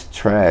 that's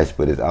trash,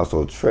 but it's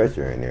also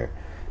treasure in there.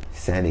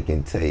 Sandy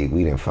can tell you,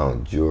 we done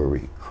found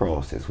jewelry,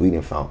 crosses, we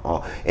done found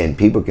all, and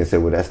people can say,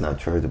 well, that's not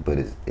treasure, but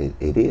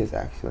it is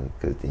actually,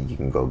 because then you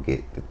can go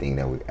get the thing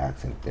that we're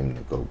asking them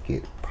to go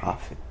get,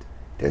 profit.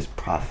 There's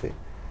profit.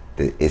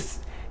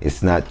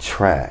 It's not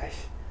trash.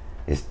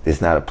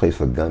 It's not a place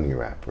for gummy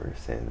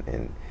wrappers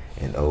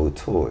and old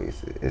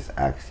toys. It's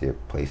actually a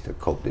place to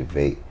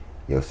cultivate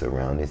your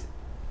surroundings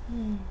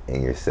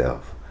and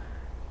yourself.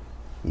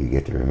 You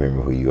get to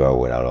remember who you are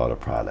without all the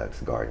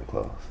products, garden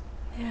clothes.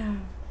 Yeah.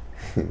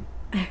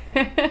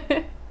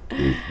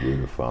 It's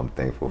beautiful. I'm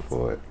thankful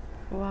for it.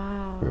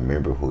 Wow.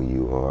 Remember who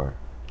you are.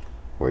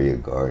 Wear your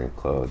garden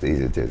clothes.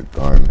 These are just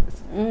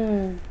garments.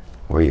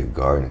 Wear your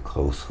garden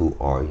clothes. Who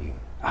are you?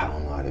 I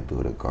don't know how to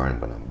build a garden,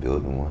 but I'm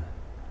building one.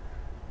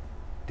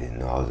 Didn't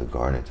know I was a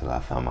gardener until I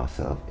found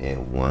myself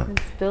in one.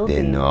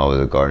 Didn't know I was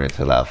a gardener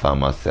until I found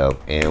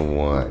myself in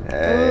one.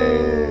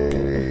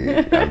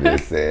 Hey, I'm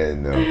just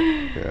saying no.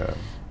 Yeah.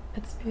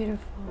 It's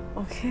beautiful.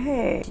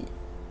 Okay.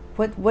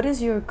 What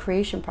is your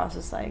creation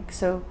process like?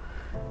 So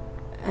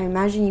I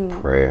imagine you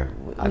prayer.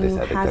 I just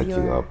had to cut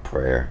you up.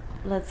 Prayer.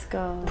 Let's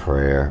go.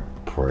 Prayer.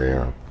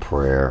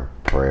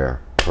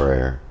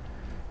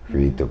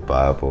 Read the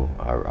Bible.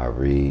 I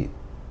read.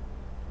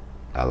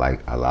 I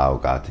allow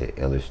God to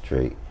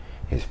illustrate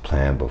His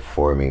plan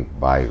before me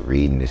by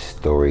reading the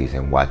stories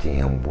and watching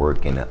Him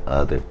work in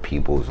other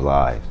people's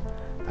lives.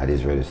 I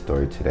just read a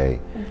story today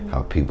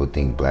how people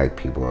think black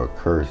people are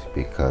cursed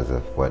because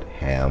of what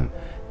Ham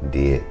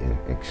did in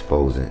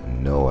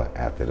exposing Noah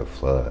after the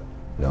flood.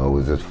 Noah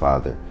was his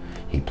father.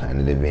 He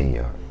planted a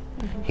vineyard.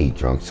 He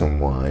drank some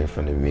wine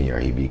from the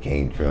vineyard. He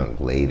became drunk,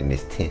 laid in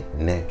his tent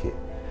naked.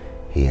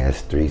 He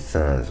has 3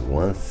 sons.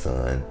 One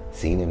son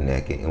seen him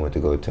naked and went to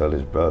go tell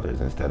his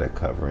brothers instead of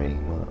covering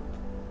him up.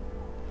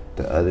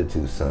 The other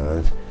 2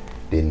 sons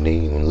didn't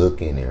even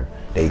look in there.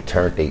 They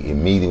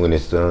immediately when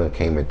his son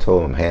came and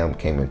told him, Ham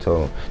came and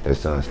told him, their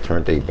sons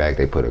turned their back,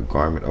 they put a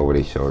garment over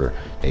their shoulder,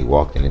 they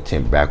walked in the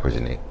tent backwards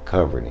and they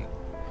covered him.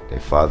 Their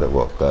father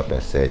woke up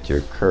and said, you're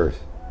cursed.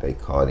 They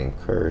called him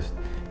cursed,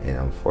 and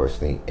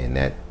unfortunately in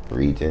that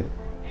region,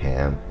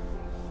 Ham,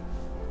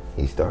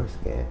 he starts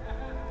again.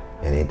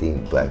 And they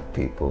think black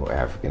people,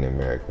 African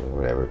Americans,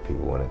 whatever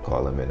people want to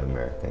call them in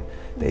America,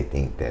 they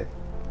think that,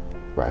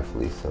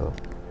 rightfully so,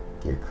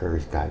 you're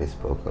cursed. God has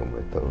spoken,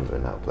 but those are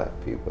not black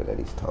people that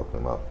He's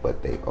talking about,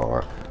 but they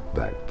are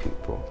black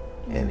people.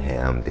 And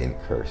Ham didn't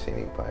curse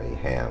anybody.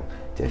 Ham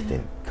just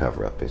didn't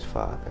cover up his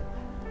father.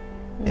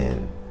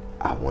 And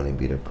I want to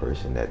be the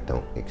person that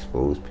don't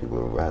expose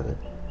people, rather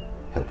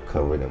help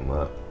cover them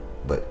up,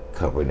 but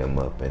cover them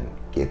up and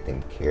get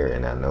them care.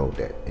 And I know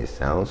that it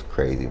sounds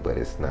crazy, but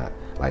it's not.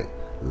 Like,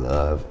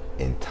 love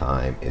and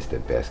time is the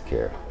best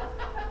care.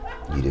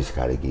 You just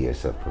got to give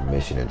yourself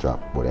permission to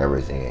drop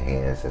whatever's in your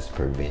hands that's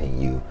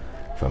preventing you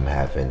from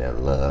having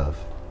that love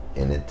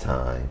and the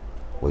time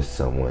with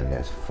someone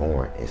that's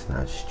foreign. It's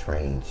not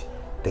strange.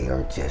 They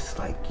are just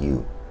like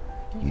you.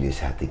 You just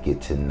have to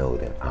get to know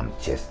them. I'm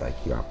just like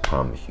you. I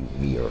promise you,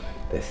 we are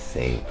the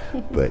same.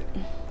 But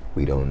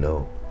we don't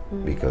know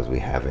because we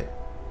haven't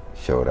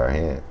showed our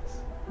hands.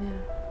 Yeah.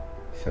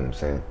 See what I'm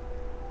saying?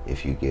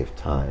 If you give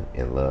time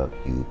and love,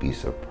 you will be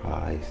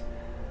surprised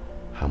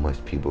how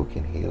much people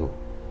can heal.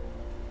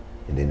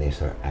 And then they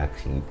start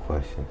asking you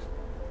questions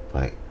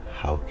like,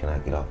 how can I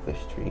get off the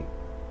street?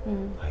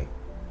 Like,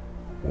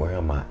 where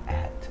am I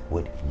at?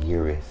 What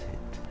year is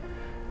it?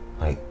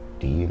 Like,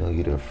 do you know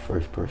you're the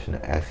first person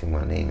to ask me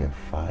my name in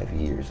 5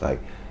 years?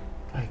 Like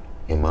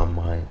in my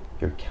mind,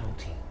 you're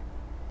counting.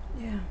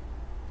 Yeah.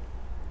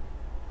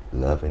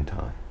 Love and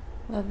time.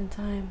 Love and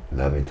time.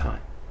 Love and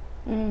time.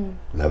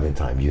 Love and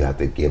time. You have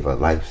to give a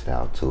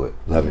lifestyle to it.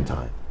 Love and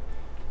time.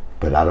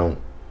 But I don't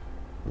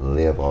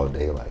live all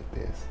day like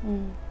this.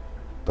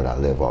 But I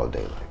live all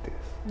day like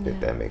this, if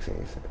that makes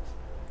any sense.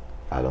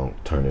 I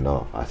don't turn it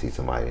off. I see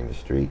somebody in the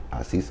street.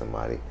 I see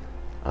somebody.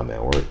 I'm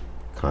at work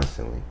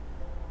constantly.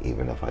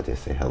 Even if I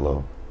just say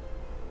hello,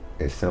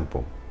 it's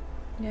simple.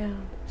 Yeah.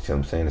 See what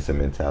I'm saying? It's a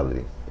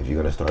mentality. If you're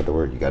going to start the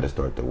work, you got to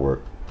start the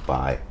work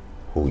by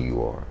who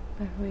you are.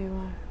 By who you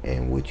are.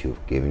 And what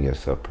you've given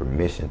yourself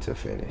permission to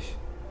finish.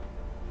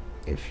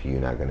 If you're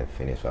not going to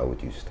finish, why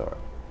would you start?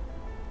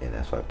 And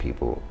that's why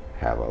people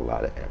have a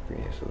lot of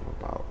apprehension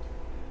about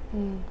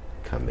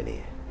coming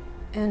in.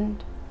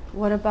 And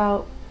what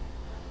about,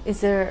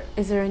 is there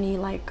any,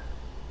 like,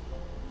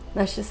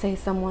 let's just say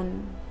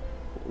someone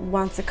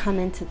wants to come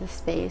into the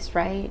space,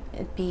 right?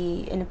 It'd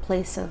be in a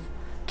place of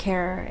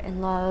care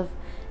and love,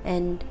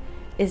 and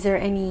is there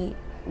any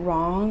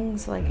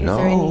wrongs? Like,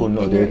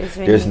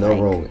 there's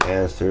no wrong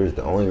answers.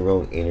 The only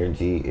wrong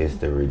energy is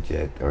to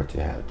reject or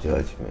to have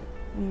judgment.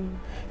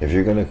 If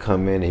you're gonna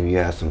come in and you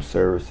have some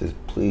services,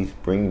 please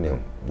bring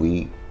them.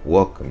 We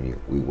welcome you.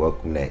 We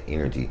welcome that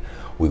energy.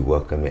 We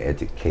welcome the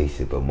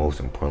education, but most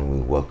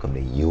importantly, we welcome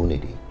the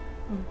unity.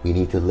 We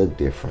need to look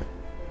different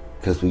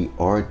because we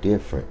are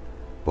different,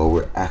 but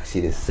we're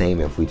actually the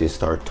same if we just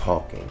start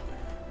talking.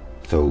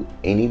 So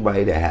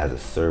anybody that has a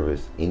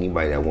service,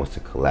 anybody that wants to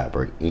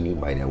collaborate,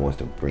 anybody that wants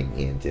to bring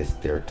in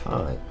just their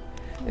time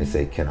and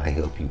say, can I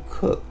help you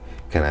cook?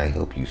 Can I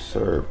help you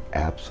serve?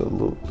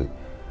 Absolutely.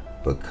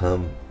 But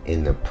come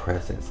in the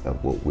presence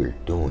of what we're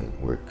doing.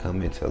 We're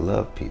coming to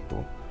love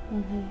people.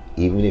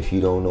 Even if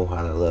you don't know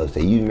how to love.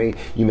 Say you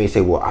may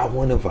say, well, I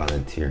want to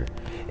volunteer.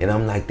 And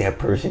I'm like that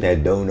person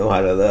that don't know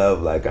how to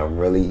love. Like, I'm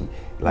really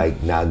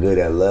like not good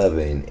at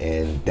loving,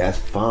 and that's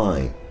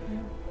fine.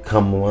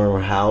 Come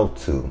learn how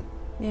to.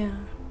 Yeah.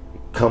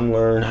 Come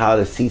learn how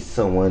to see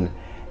someone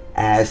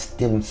as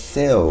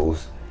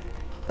themselves.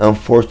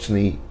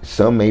 Unfortunately,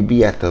 some may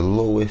be at the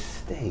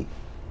lowest state.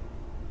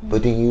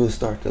 But then you'll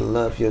start to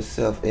love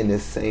yourself in the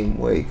same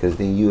way, because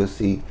then you'll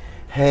see,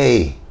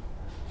 hey,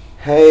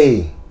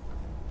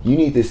 you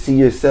need to see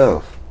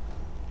yourself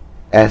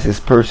as this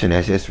person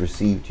that just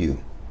received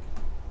you.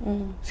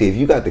 See, if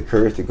you got the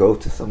courage to go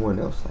to someone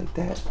else like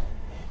that,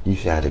 you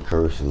should have the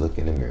courage to look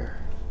in the mirror.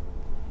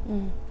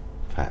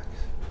 Facts.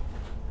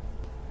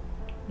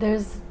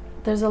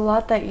 There's a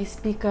lot that you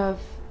speak of,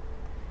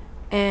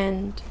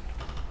 and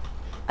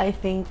I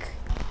think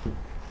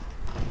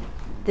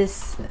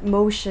this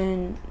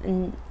motion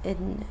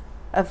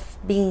of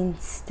being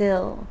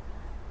still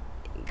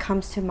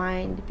comes to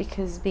mind,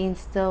 because being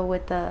still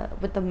with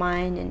the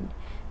mind and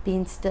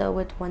being still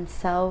with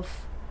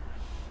oneself,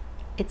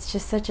 it's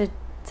just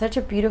such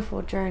a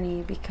beautiful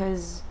journey,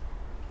 because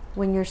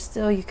when you're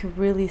still, you can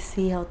really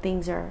see how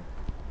things are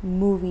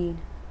moving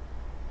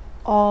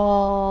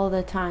all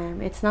the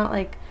time. It's not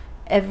like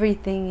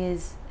everything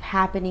is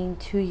happening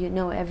to you.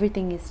 No,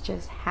 everything is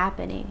just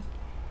happening.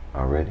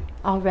 Already?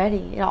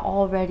 It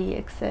already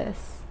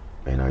exists.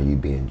 And are you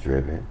being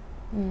driven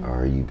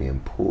or are you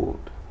being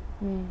pulled?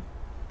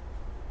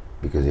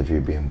 Because if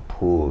you're being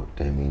pulled,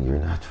 that means you're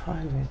not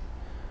driving.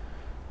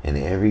 And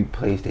every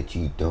place that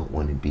you don't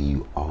want to be,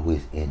 you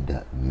always end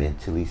up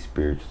mentally,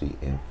 spiritually,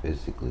 and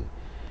physically.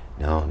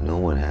 Now, no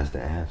one has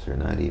the answer,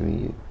 not even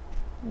you.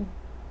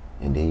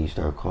 And then you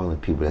start calling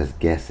people that's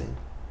guessing.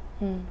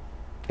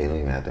 They don't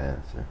even have the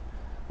answer.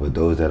 But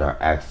those that are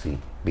actually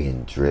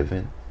being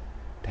driven,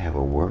 they have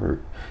a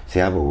word. See,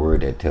 I have a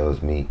word that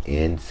tells me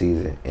in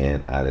season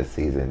and out of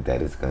season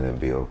that it's going to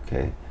be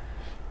okay.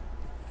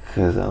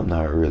 Because I'm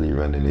not really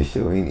running the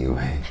show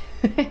anyway.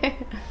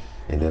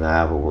 And then I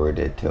have a word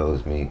that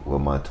tells me what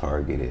my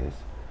target is,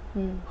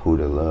 who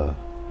to love,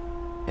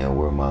 and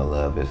where my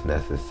love is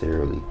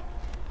necessarily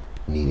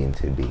needing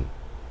to be.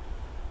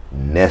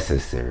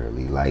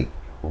 Necessarily, like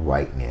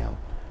right now,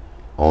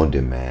 on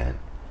demand.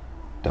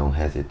 Don't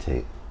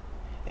hesitate.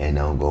 and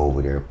don't go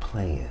over there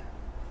playing.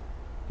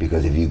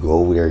 Because if you go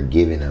over there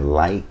giving a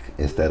like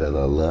instead of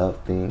a love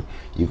thing,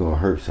 you're going to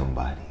hurt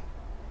somebody.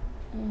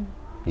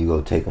 You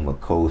go take them a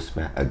cold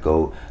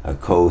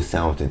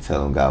sandwich and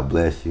tell them God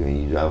bless you,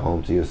 and you drive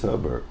home to your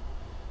suburb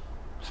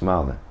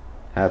smiling,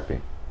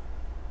 happy,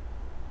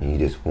 and you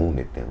just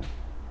wounded them,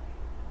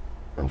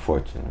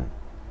 unfortunately.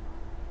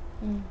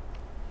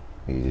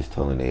 You just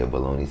told them they a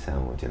bologna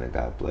sandwich and a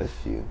God bless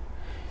you.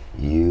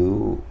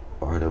 You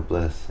are the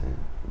blessing,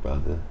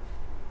 brother.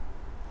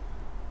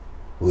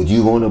 Would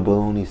you want a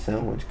bologna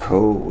sandwich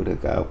cold with a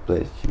God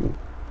bless you?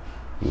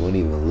 You won't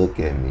even look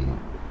at me.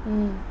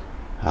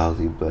 How's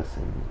he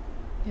blessing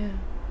me? Yeah.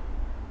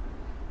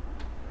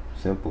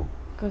 Simple.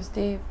 Goes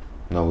deep.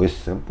 No, it's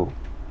simple.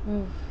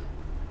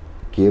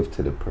 Give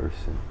to the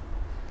person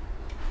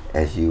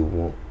as you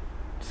want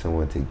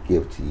someone to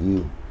give to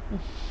you.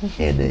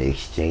 And the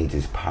exchange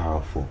is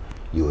powerful.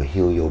 You will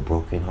heal your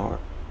broken heart.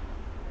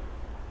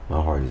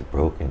 My heart is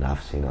broken.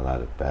 I've seen a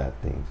lot of bad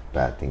things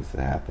that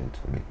happen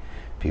to me.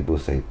 People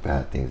say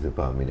bad things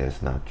about me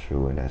that's not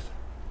true, and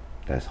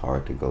that's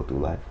hard to go through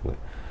life with.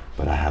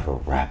 But I have a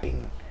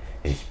wrapping.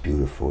 It's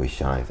beautiful. It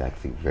shines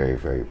actually very,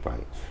 very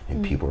bright.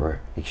 And people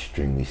are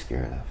extremely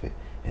scared of it.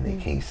 And they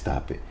can't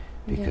stop it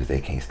because they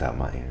can't stop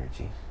my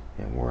energy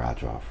and where I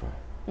draw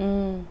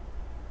from.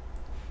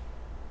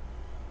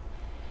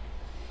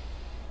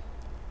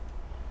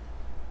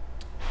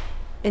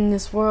 In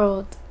this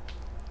world,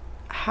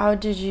 how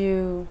do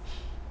you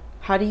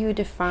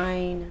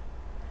define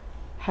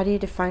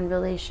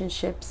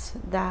relationships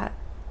that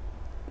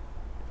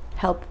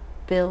help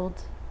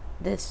build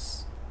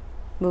this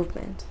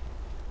movement?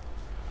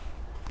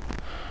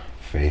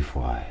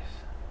 Faith-wise,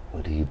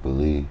 what do you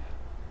believe?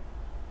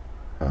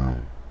 I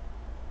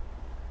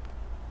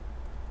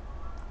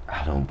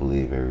don't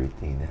believe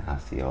everything that I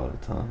see all the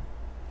time.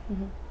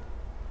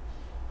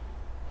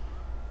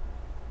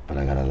 But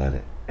I got a lot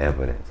of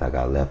evidence. I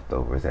got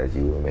leftovers, as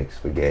you would make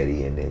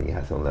spaghetti and then you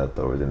have some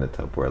leftovers in the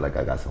Tupperware. Like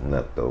I got some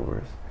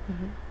leftovers.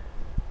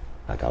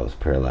 Like I was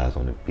paralyzed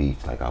on the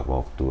beach. Like I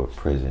walked through a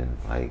prison,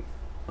 like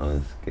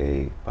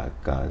unscathed by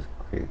God's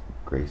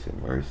grace and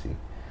mercy.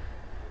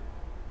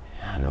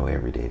 I know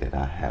every day that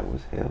I had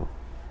was hell.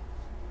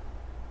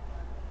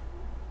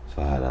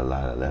 So I had a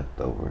lot of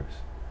leftovers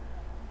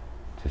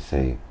to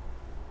say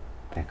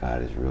that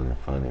God is real in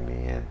front of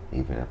me, and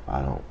even if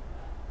I don't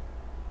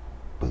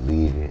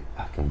believe it,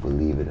 I can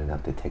believe it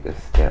enough to take a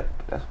step.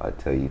 That's why I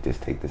tell you,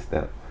 just take the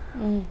step.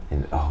 And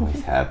it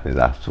always happens.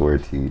 I swear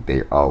to you,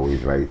 they're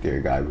always right there.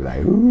 God be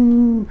like,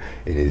 ooh.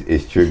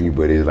 It's tricky,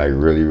 but it's like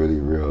really, really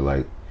real.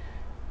 Like,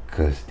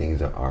 because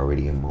things are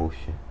already in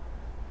motion.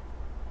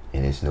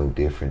 And it's no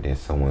different than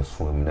someone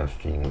swimming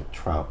upstream with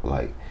trout,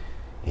 like,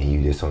 and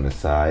you just on the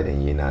side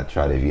and you're not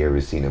trout. If you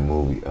ever seen a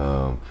movie,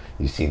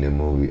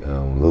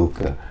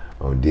 Luca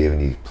on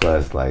Disney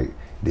Plus, like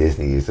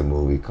Disney is a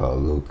movie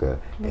called Luca,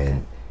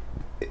 and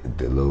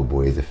the little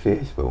boy is a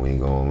fish, but when he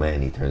go on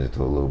land, he turns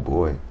into a little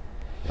boy.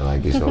 And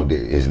like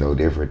it's no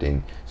different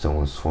than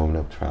someone swimming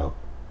up trout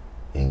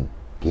and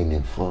getting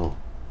in flow.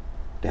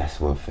 That's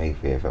what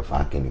faith is. If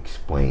I can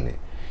explain it,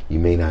 you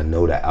may not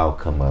know the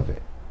outcome of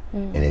it.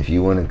 And if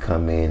you want to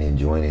come in and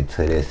join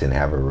into this and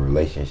have a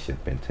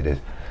relationship into this,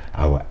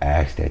 I would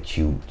ask that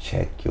you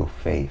check your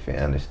faith and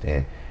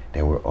understand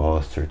that we're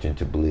all searching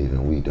to believe,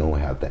 and we don't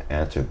have the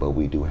answer, but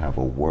we do have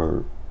a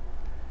word.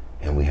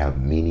 And we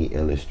have many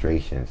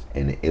illustrations,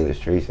 and the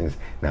illustrations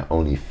not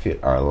only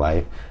fit our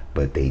life,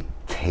 but they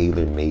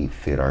tailor-made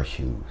fit our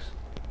shoes.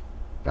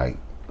 Like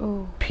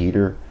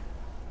Peter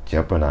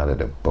jumping out of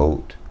the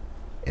boat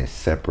and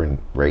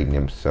separating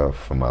himself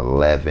from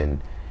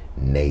 11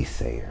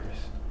 naysayers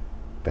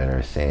that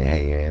are saying,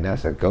 hey man,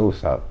 that's a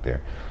ghost out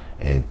there.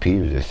 And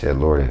Peter just said,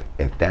 Lord,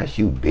 if that's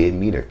you, bid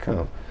me to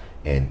come.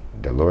 And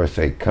the Lord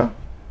said, come.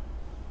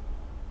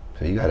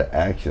 So you got to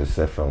ask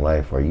yourself in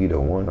life, are you the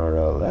one or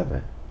the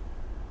 11?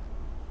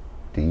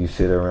 Do you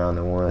sit around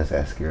the ones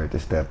that's scared to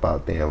step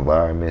out the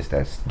environments,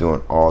 that's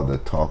doing all the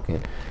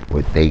talking,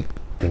 what they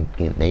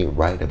thinking they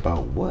right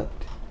about what?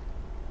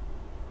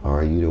 Or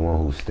are you the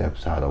one who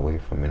steps out away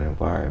from an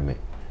environment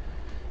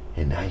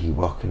and now you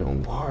walking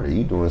on water?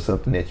 You doing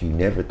something that you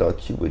never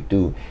thought you would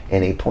do,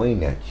 and they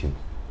pointing at you.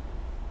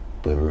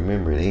 But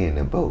remember, they in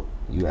the boat.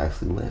 You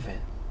actually living.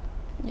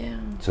 Yeah.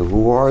 So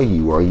who are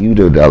you? Are you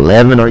the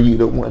 11? Or are you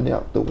the one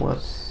out the one?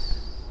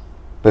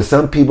 But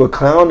some people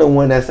clown the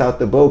one that's out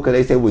the boat because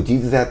they say, well,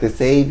 Jesus had to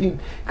save him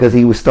because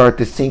he would start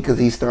to sink because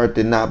he started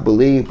to not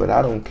believe. But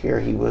I don't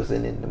care. He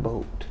wasn't in the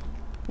boat.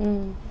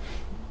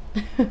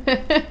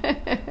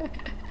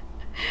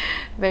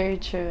 Very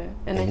true.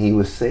 And he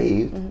was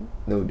saved,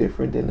 no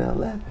different than the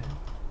 11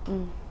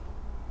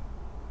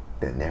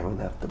 that never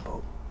left the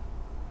boat.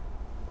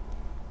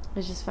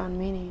 They just found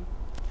meaning.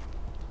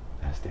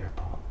 That's their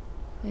part.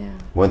 Yeah.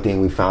 One thing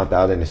we found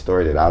out in the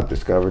story that I've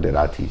discovered, that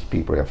I teach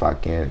people if I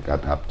can,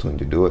 got the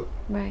opportunity to do it.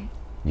 Right.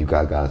 You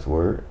got God's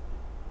word.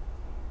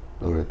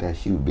 Lord, if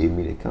that's you, bid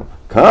me to come.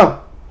 Come!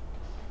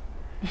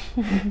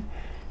 And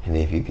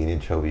if you get in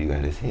trouble, you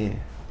got his hand.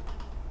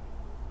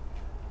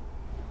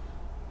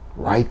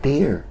 Right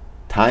there.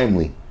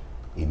 Timely.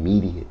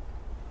 Immediate.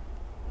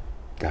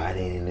 God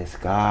ain't in the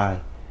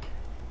sky.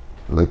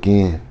 Look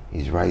in.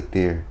 He's right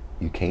there.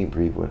 You can't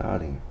breathe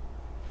without him.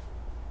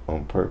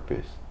 On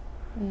purpose.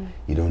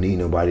 You don't need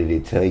nobody to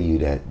tell you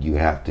that you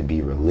have to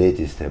be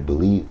religious to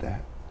believe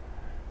that.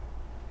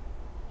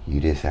 You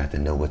just have to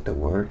know what the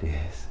word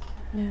is.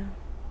 Yeah.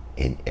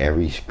 In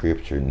every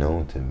scripture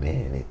known to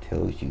man, it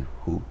tells you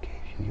who gave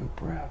you your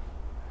breath.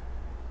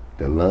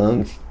 The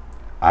lungs,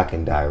 I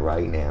can die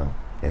right now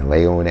and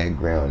lay on that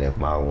ground. If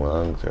my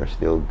lungs are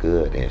still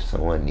good and if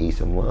someone needs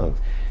some lungs,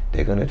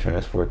 they're going to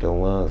transport the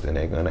lungs and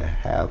they're going to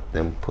have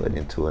them put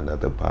into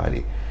another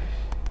body.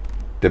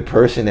 The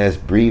person that's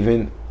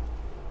breathing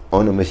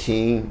on the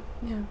machine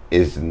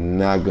is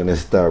not going to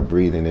start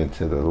breathing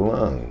into the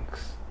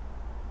lungs.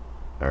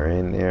 Are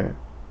in there?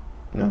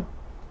 No.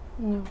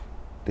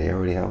 They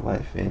already have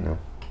life in them.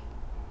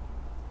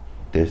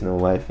 There's no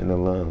life in the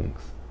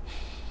lungs.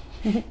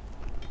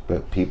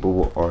 But people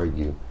will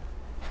argue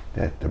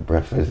that the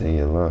breath is in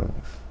your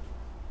lungs.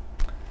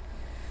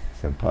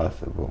 It's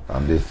impossible.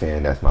 I'm just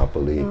saying that's my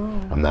belief.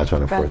 I'm not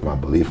trying to force my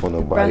belief on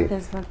nobody.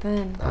 Breath is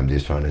within. I'm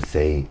just trying to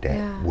say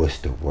that what's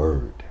the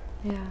word?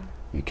 Yeah.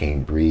 You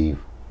can't breathe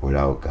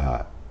without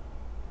God.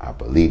 I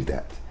believe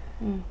that.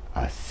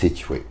 I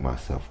situate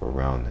myself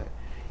around that.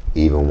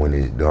 Even when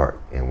it's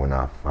dark and when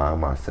I find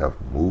myself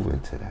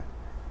moving to that,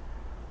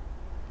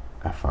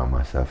 I find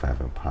myself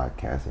having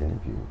podcast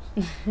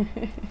interviews,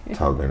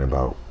 talking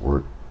about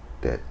work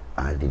that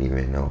I didn't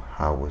even know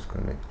how was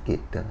going to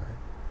get done.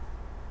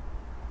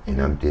 And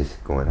I'm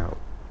just going out.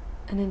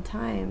 And in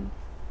time,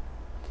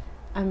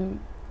 I'm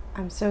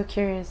so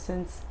curious,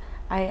 since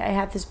I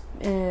have this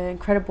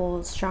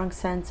incredible strong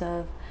sense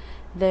of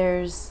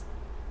there's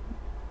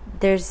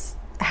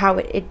how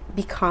it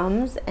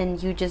becomes,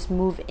 and you just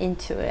move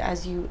into it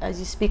as you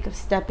speak of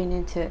stepping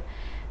into it.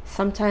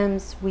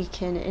 Sometimes we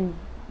can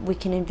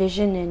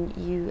envision, and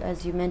you,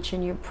 as you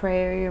mentioned, your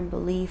prayer, your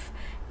belief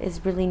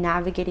is really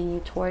navigating you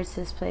towards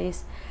this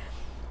place.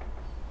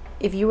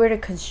 If you were to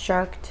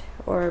construct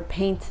or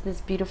paint this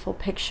beautiful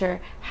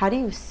picture, how do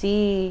you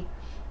see,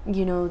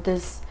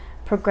 this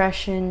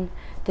progression,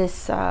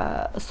 this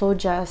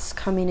Souljas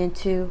coming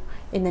into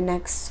in the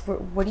next?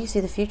 What do you see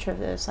the future of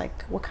this?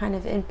 Like, what kind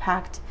of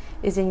impact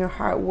is in your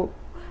heart?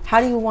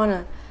 How do you want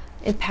to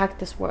impact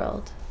this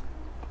world?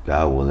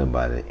 God willing,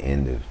 by the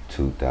end of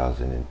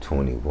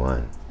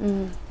 2021,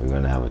 we're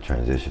going to have a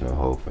transitional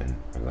hope, and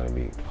we're going to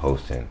be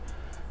hosting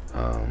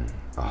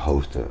a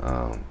host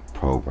of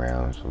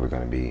programs. We're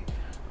going to be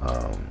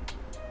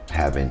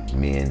having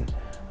men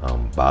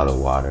bottle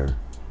water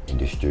and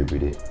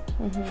distribute it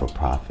for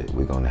profit.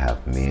 We're going to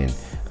have men,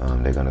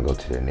 they're going to go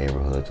to their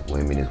neighborhoods,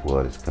 women as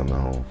well that's coming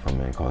home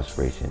from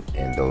incarceration,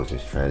 and those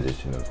that's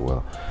transition as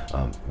well.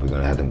 We're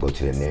going to have them go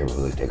to their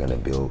neighborhoods. They're going to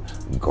build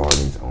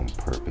gardens on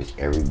purpose.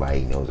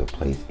 Everybody knows a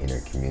place in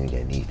their community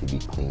that needs to be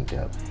cleaned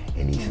up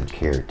and needs some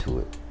care to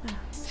it.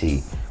 See,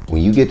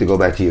 when you get to go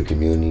back to your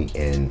community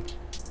and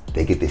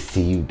they get to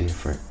see you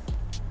different,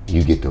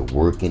 you get to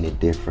work in it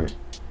different,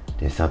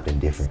 then something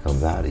different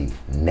comes out of you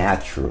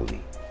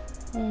naturally.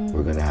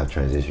 We're going to have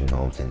transition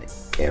homes in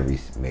every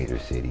major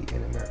city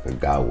in America,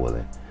 God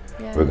willing.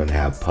 Yes. We're going to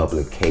have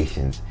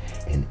publications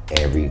in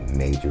every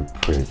major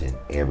prison,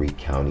 every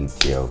county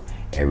jail,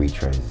 every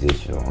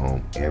transitional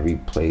home, every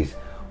place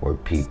where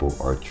people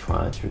are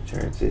trying to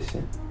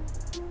transition,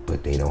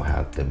 but they don't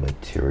have the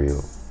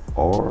material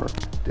or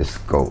the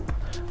scope.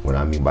 What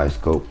I mean by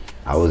scope,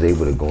 I was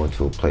able to go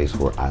into a place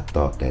where I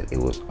thought that it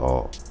was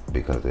all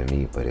because of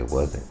me, but it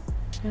wasn't.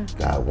 Yeah.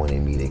 God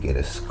wanted me to get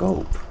a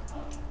scope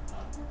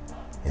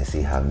and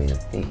see how men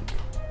think.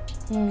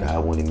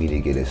 God wanted me to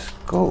get a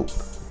scope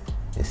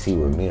and see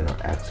where men are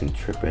actually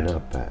tripping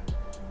up at.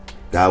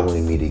 God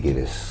wanted me to get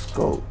a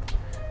scope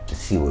to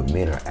see what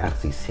men are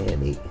actually saying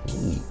they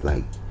need.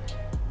 Like,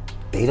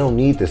 they don't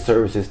need the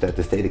services that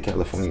the state of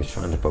California is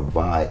trying to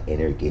provide, and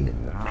they're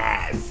getting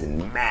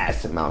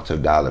mass amounts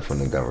of dollars from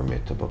the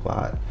government to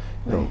provide.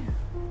 No,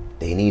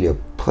 they need a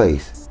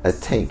place, a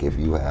tank if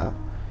you have,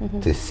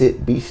 to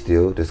sit, be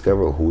still,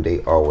 discover who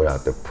they are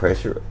without the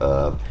pressure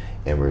of,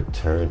 and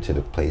return to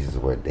the places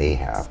where they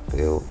have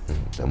felt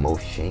the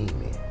most shame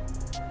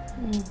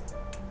in.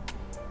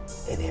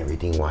 And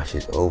everything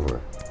washes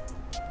over.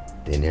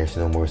 Then there's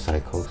no more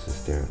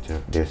psychosis there.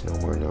 There's no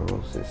more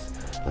neurosis.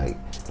 Like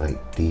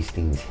these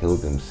things heal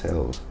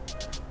themselves.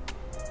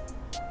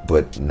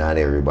 But not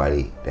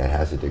everybody that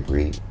has a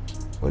degree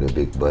with a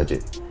big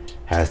budget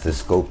has the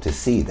scope to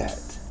see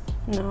that.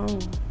 No,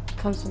 it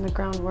comes from the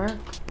groundwork.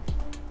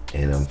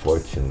 And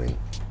unfortunately,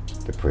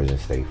 the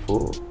prisons stay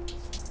full.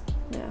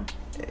 Yeah.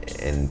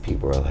 And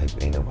people are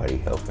like, ain't nobody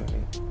helping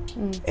me.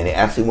 And they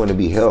actually want to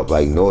be helped.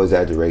 Like, no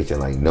exaggeration.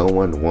 Like, no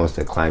one wants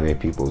to climb in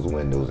people's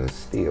windows and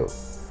steal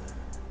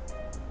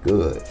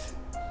goods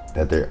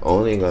that they're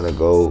only going to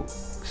go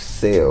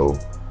sell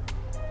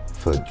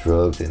for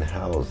drugs and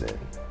housing.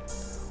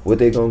 What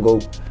they going to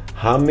go...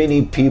 How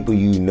many people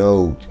you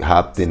know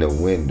hopped in the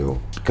window,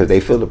 because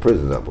they fill the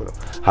prisons up with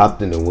them,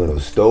 hopped in the window,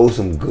 stole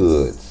some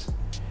goods,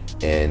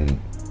 and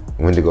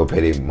went to go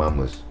pay their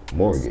mama's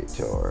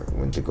mortgage or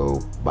went to go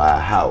buy a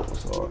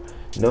house or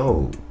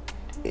no.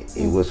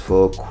 It was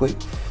for a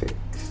quick fix.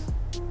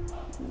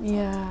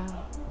 Yeah.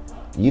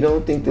 You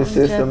don't think the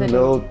system Longevity.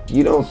 know?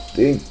 You don't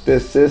think the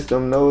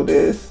system know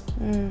this?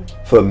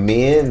 For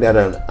men that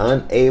are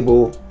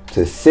unable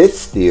to sit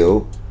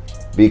still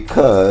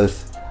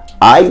because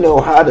I know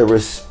how to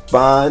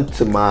respond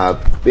to my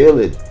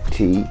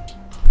ability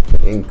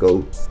and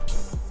go,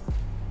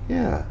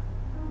 yeah.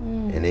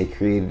 And they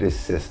created a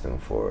system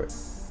for it.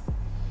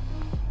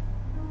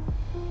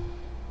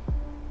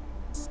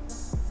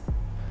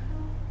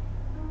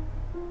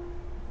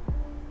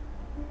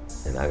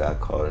 And I got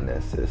caught in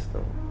that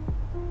system.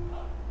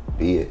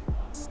 Be it.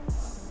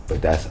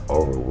 But that's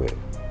over with.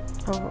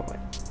 Over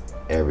with.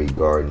 Every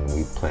garden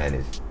we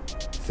planted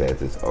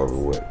says it's over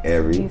with.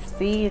 You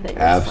see that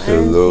you're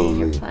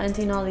absolutely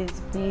planting all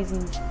these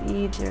amazing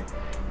seeds.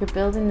 You're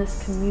building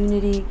this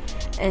community,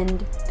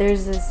 and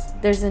there's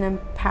an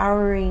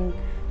empowering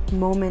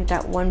moment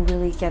that one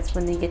really gets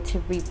when they get to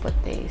reap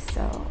what they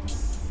sow.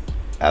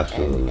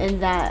 Absolutely.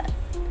 And that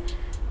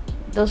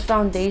those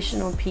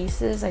foundational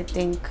pieces, I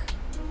think,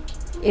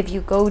 if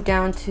you go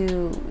down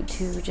to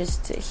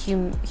just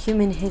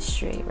human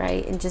history,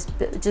 right, and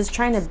just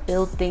trying to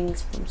build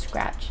things from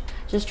scratch,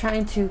 just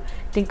trying to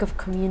think of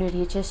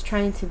community, just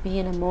trying to be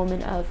in a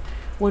moment of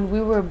when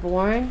we were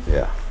born.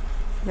 Yeah.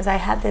 Because I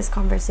had this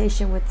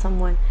conversation with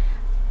someone.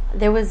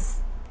 There was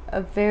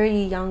a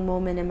very young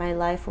moment in my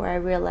life where I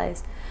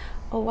realized,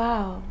 oh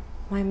wow,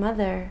 my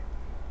mother,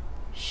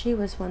 she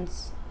was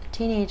once a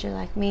teenager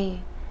like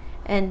me,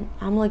 and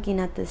I'm looking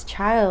at this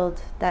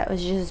child that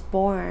was just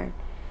born.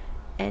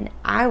 And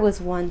I was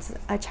once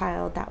a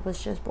child that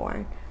was just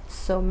born.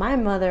 So my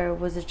mother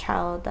was a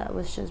child that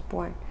was just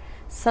born.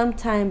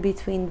 Sometime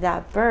between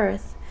that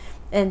birth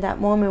and that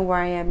moment where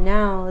I am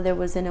now, there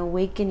was an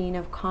awakening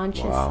of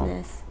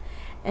consciousness. Wow.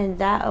 And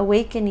that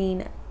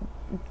awakening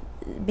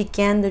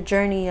began the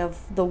journey of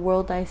the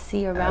world I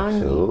see around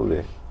Absolutely.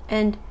 me.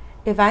 And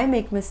if I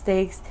make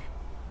mistakes,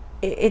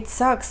 it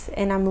sucks.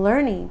 And I'm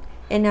learning.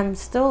 And I'm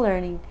still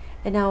learning.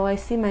 And now I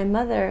see my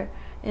mother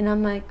and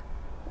I'm like,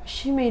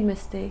 she made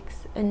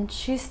mistakes and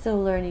she's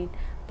still learning.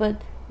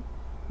 But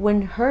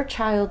when her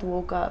child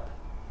woke up,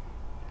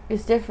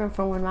 it's different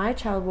from when my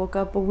child woke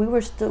up. But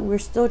we're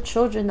still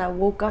children that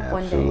woke up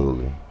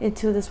Absolutely. one day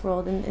into this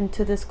world and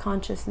into this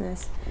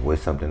consciousness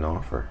with something to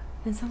offer.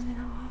 And something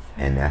to offer.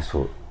 And that's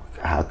what.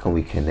 How can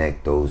we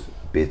connect those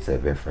bits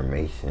of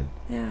information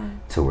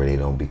to where they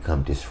don't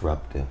become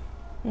disruptive?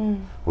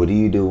 What do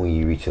you do when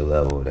you reach a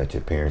level that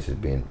your parents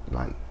have been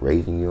like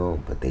raising you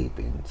on, but they've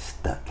been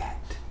stuck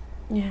at?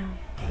 Yeah.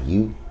 And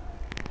you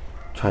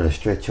trying to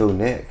stretch your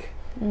neck.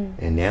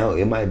 And now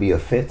it might be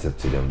offensive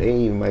to them. They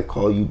even might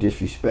call you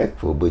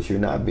disrespectful, but you're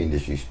not being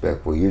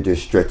disrespectful. You're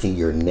just stretching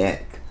your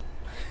neck.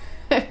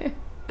 And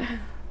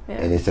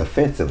it's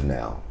offensive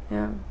now.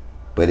 Yeah.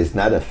 But it's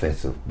not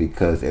offensive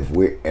because if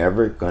we're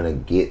ever going to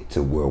get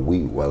to where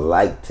we would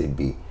like to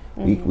be,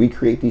 we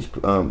create these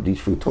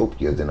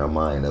fruitopias in our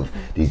mind of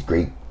these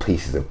great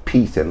pieces of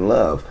peace and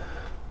love,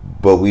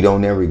 but we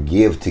don't ever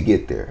give to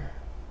get there.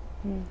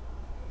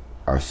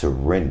 Our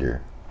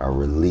surrender, our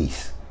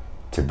release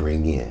to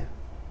bring in.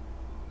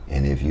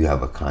 And if you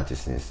have a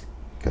consciousness,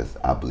 because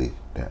I believe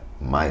that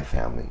my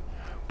family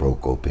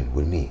broke open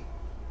with me,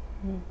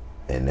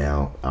 and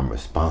now I'm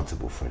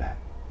responsible for that.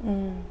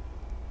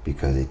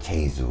 Because it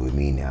changed with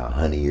me now.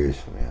 100 years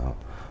from now,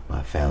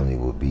 my family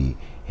will be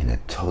in a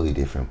totally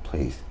different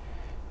place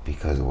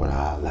because of what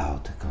I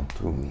allowed to come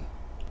through me.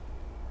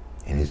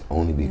 And it's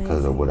only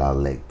because of what I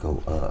let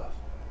go of.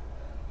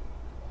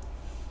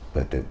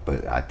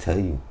 But I tell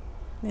you,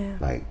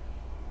 like,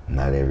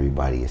 not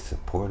everybody is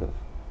supportive.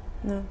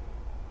 No.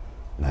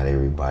 Not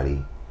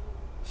everybody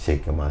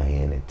shaking my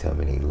hand and tell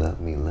me they love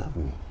me.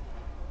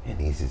 And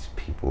these is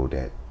people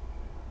that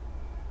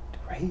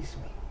raised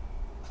me.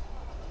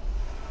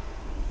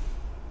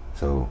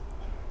 So,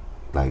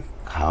 like,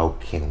 how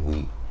can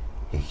we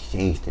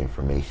exchange the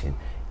information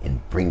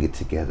and bring it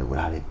together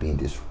without it being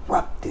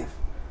disruptive?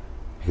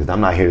 Because I'm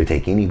not here to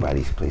take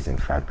anybody's place. In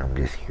fact, I'm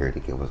just here to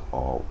give us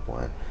all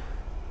one.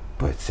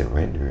 But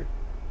surrender it.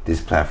 This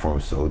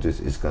platform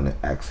soldiers is going to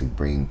actually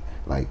bring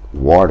like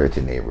water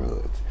to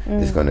neighborhoods.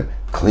 It's going to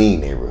clean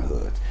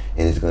neighborhoods.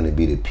 And it's going to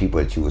be the people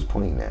that you was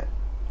pointing at.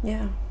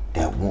 Yeah.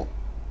 That want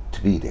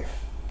to be there.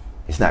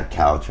 It's not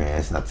Caltrans,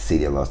 it's not the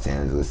city of Los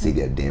Angeles, the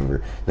city of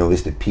Denver. No,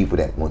 it's the people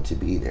that want to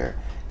be there.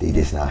 They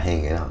just not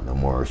hanging out no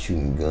more or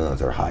shooting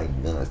guns or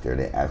hiding guns.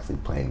 They're actually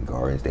playing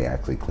gardens. They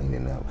actually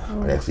cleaning up.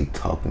 Or they're actually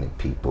talking to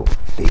people.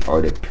 They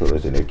are the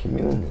pillars of their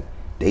community.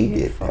 They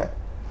did that.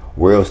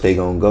 Where else they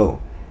gonna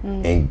go?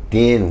 And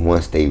then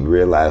once they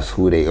realize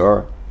who they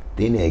are,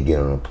 then they get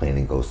on a plane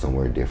and go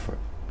somewhere different.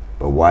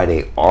 But while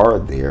they are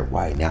there,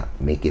 why not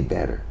make it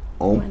better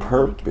on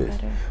purpose?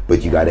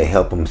 But you got to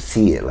help them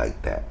see it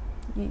like that.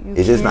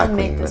 It's just not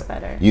cleaning up.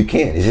 Better. You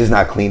can. It's just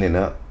not cleaning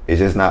up. It's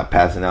just not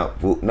passing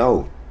out food.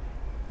 No,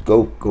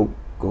 go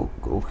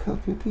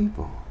help your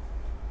people.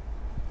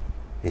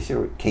 It's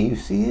your. Can you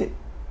see it?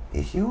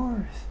 It's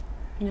yours.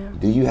 Yeah.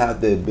 Do you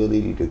have the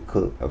ability to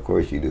cook? Of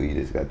course you do. You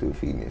just got through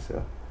feeding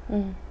yourself.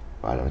 Mm.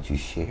 Why don't you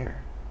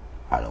share?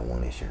 I don't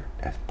want to share.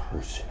 That's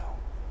personal.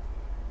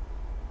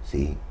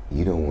 See,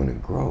 you don't want to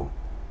grow.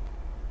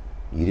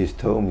 You just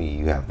told me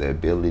you have the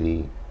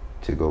ability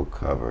to go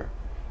cover.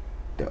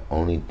 The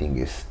only thing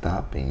is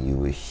stopping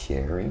you is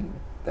sharing.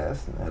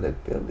 That's not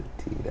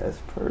ability. That's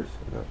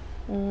personal.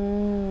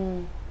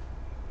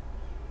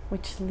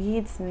 Which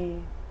leads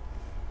me.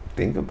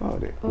 Think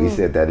about it. Ooh. We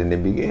said that in the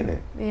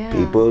beginning. Yeah.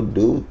 People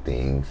do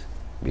things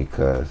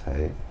because,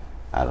 hey,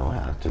 I don't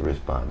have to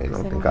respond. They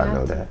don't think I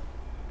know that.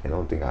 They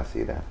don't think I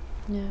see that.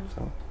 Yeah.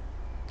 So,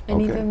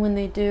 and okay. even when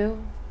they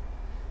do,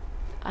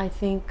 I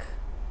think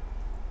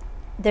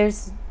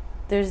there's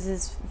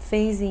this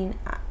phasing,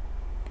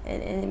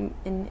 and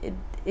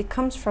it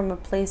comes from a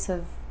place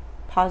of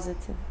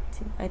positivity.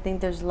 I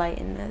think there's light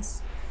in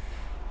this.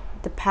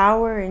 The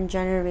power in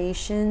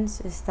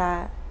generations is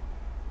that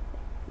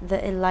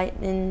the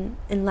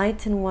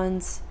enlightened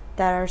ones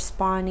that are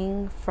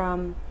spawning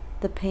from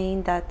the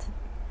pain that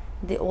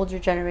the older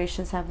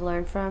generations have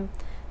learned from,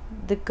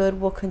 the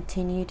good will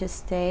continue to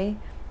stay.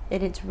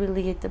 And it's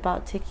really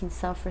about taking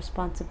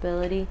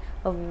self-responsibility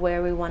of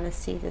where we want to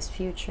see this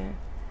future,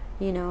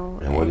 you know.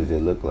 And what does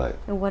it look like?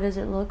 And what does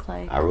it look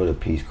like? I wrote a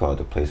piece called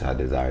 "The Place I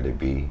Desire to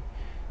Be."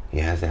 He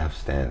has to have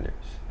standards.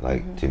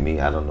 Like, to me,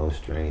 I don't know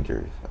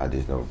strangers. I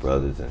just know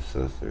brothers and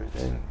sisters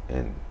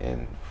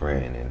and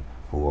friend and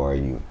who are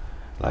you?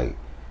 Like,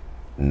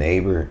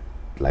 neighbor,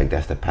 like,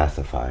 that's the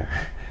pacifier.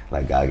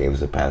 Like, God gave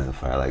us a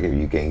pacifier. Like, if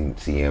you can't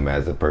see him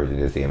as a person,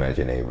 just see him as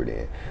your neighbor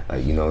then.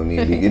 Like, you know what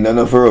I mean?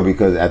 No, for real,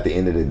 because at the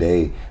end of the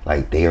day,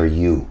 like, they are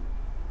you.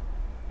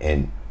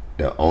 And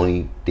the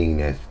only thing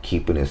that's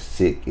keeping us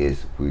sick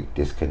is we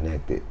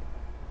disconnected.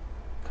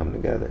 Come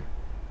together.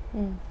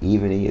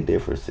 Even in your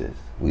differences,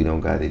 we don't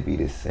got to be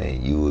the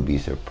same. You would be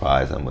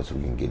surprised how much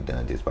we can get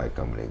done just by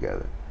coming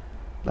together.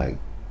 Like,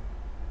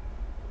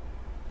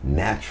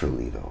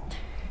 naturally, though.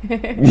 You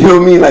know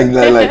what I mean?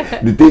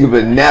 Like the thing of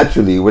it,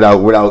 naturally,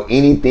 without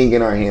anything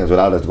in our hands,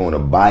 without us going to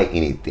buy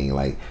anything.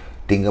 Like,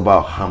 think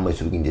about how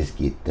much we can just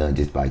get done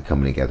just by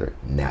coming together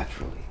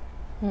naturally.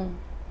 Wow.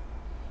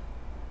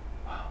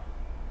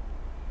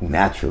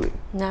 Naturally.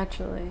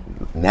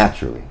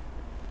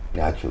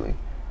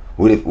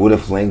 What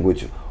if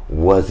language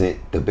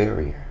wasn't the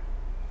barrier?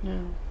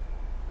 No.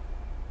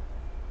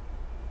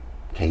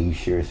 Can you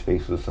share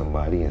space with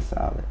somebody in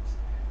silence,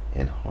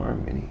 in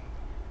harmony?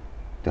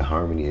 The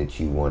harmony that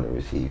you want to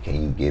receive,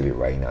 can you give it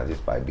right now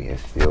just by being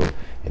still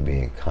and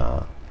being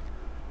calm?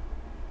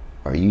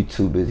 Are you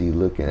too busy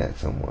looking at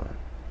someone,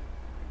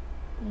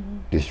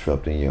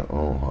 disrupting your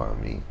own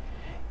harmony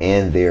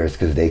and theirs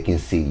because they can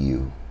see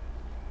you?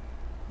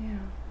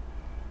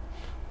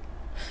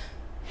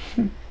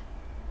 Yeah.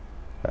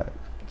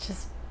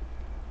 Just,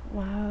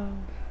 wow.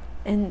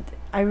 And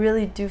I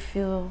really do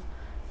feel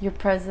your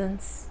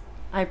presence.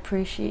 I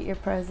appreciate your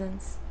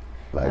presence.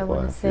 Likewise. I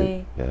want to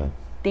say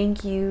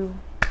thank you.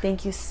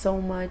 Thank you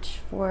so much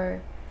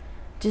for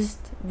just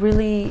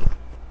really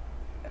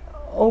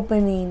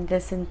opening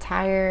this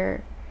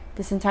entire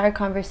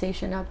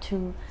conversation up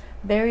to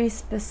very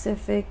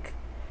specific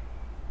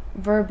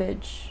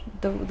verbiage.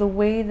 The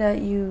way that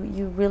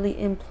you really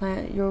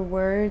implant your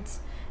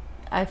words,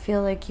 I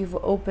feel like you've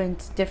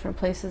opened different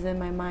places in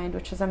my mind,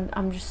 which is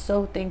I'm just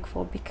so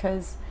thankful,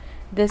 because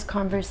this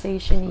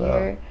conversation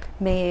here,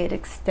 may it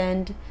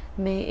extend,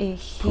 may it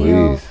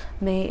heal,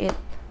 please.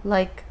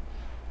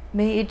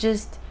 may it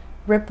just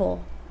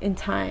ripple in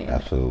time.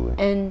 Absolutely.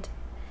 And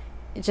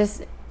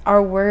just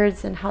our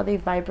words and how they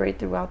vibrate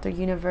throughout the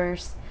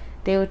universe,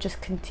 they will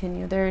just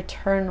continue. They're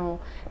eternal.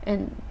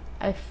 And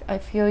I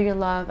feel your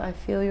love. I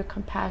feel your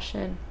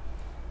compassion.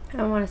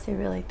 I want to say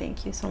really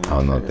thank you so much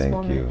for this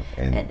moment. You.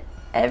 And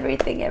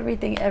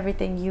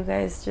everything you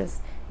guys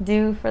just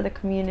do for the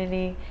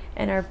community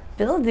and are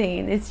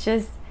building. It's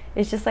just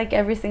like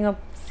every single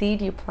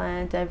seed you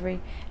plant,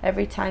 every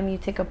time you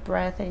take a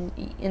breath, and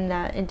in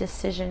that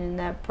indecision, in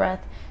that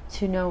breath,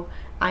 to know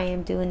I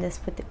am doing this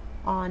with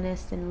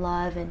honest and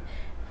love and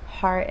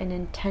heart and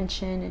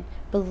intention and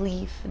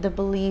belief. The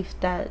belief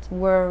that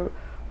we're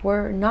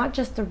not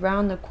just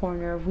around the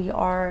corner. We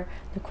are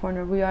the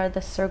corner. We are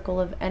the circle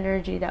of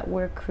energy that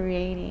we're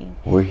creating.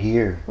 We're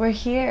here. We're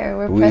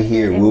here. We're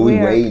here. What we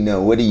waiting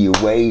on? What are you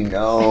waiting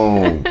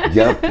on?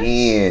 Jump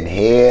in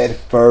head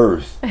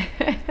first.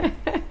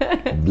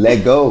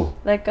 Let go.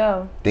 Let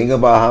go. Think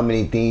about how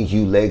many things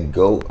you let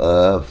go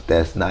of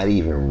that's not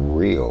even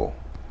real.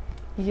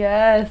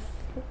 Yes.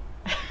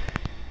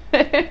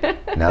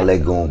 Now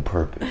let go on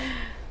purpose.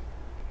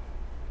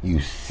 You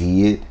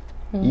see it.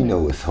 You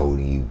know it's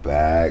holding you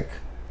back.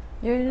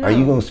 Are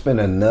you going to spend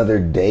another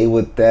day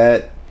with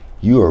that?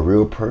 You're a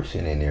real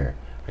person in there.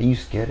 Are you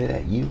scared of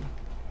that you?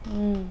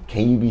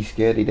 Can you be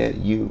scared of that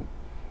you?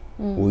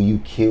 Will you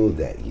kill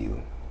that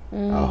you?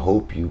 I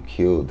hope you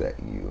kill that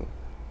you.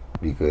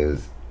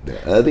 Because the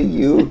other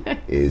you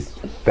is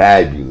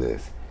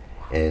fabulous.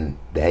 And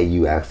that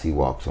you actually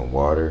walks on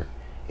water.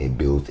 It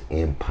builds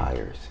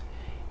empires.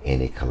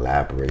 And it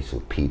collaborates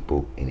with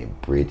people. And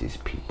it bridges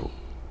people.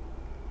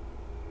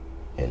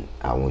 And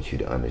I want you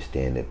to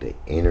understand that the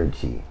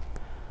energy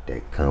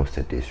that comes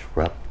to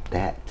disrupt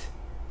that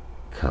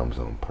comes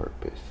on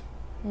purpose.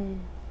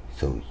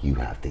 So you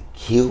have to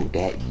kill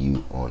that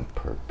you on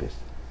purpose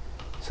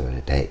so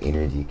that that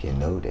energy can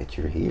know that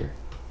you're here.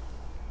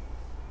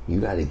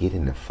 You got to get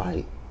in the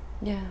fight.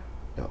 Yeah.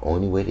 The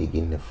only way to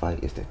get in the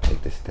fight is to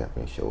take the step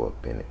and show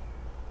up in it.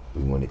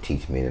 We want to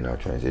teach men in our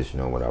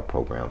transitional with our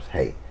programs,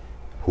 hey,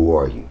 who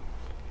are you?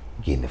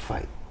 Get in the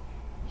fight.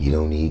 You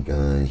don't need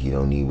guns. You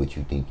don't need what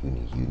you think you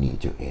need. You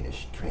need your inner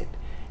strength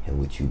and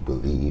what you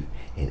believe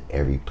in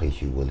every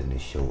place you're willing to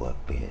show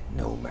up in,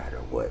 no matter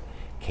what.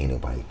 Can't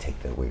nobody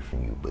take that away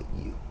from you but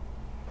you.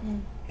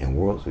 And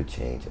worlds will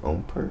change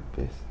on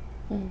purpose.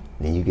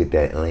 Then you get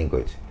that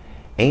language.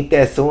 Ain't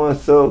that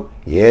so-and-so?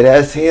 Yeah,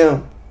 that's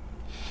him.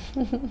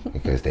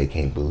 Because they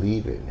can't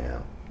believe it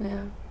now.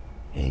 Yeah.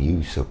 And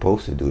you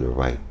supposed to do the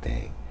right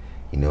thing.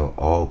 You know,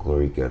 all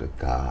glory go to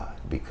God.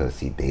 Because,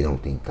 see, they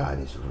don't think God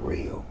is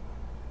real.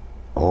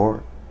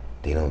 Or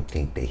they don't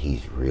think that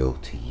he's real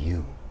to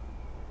you.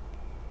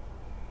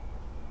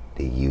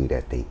 The you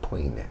that they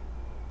point at.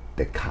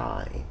 The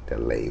kind, the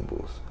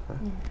labels.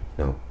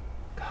 No,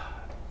 God.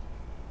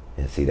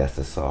 And see, that's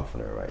the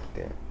softener right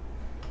there.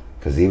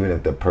 Because even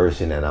if the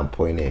person that I'm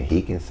pointing at,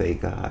 he can say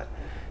God,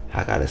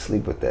 I got to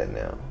sleep with that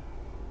now.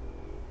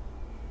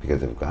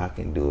 Because if God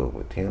can do it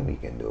with him, he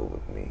can do it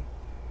with me.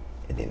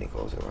 And then it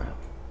goes around.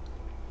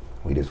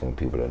 We just want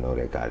people to know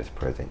that God is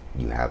present.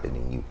 You have it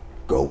and you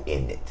go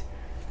in it.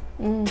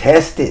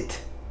 Test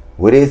it.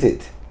 What is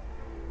it?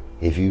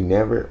 If you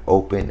never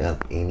open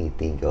up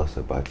anything else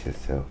about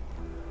yourself,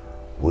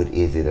 what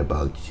is it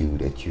about you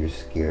that you're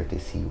scared to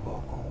see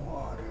walk on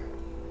water?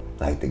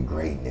 Like the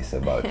greatness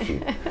about you.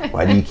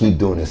 Why do you keep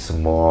doing a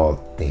small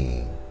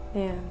thing?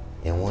 Yeah.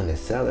 And want to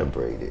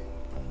celebrate it?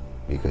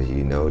 Because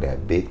you know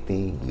that big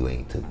thing, you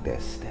ain't took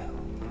that step.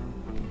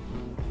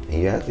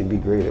 And you have to be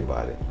great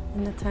about it.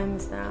 And the time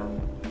is now.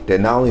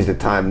 That not only is the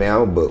time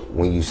now, but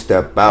when you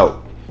step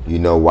out, you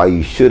know why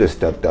you should have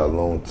stepped out a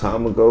long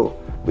time ago.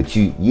 But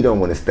you don't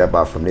want to step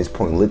out from this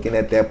point looking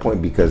at that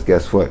point, because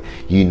guess what?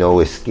 You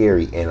know it's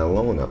scary and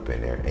alone up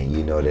in there. And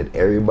you know that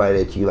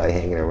everybody that you like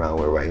hanging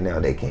around with right now,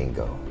 they can't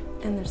go.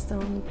 And they're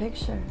still in the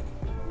picture.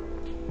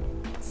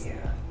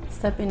 Yeah.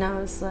 Stepping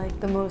out is like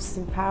the most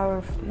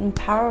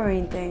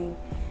empowering thing.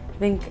 I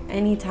think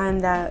anytime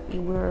that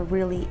we're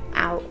really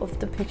out of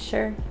the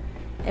picture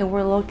and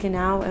we're looking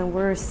out and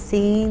we're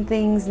seeing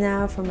things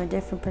now from a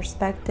different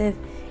perspective,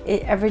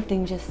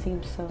 everything just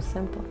seems so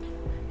simple.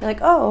 You're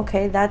like, oh,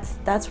 okay,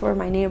 that's where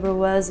my neighbor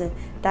was, and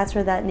that's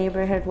where that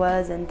neighborhood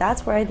was, and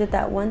that's where I did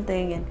that one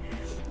thing, and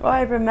oh,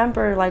 I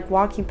remember like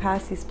walking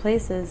past these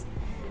places.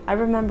 I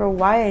remember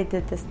why I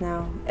did this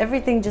now.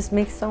 Everything just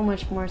makes so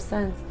much more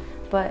sense.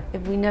 But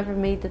if we never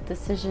made the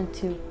decision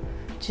to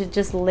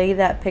just lay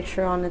that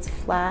picture on its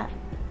flat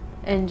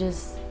and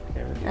just,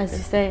 as you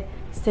say,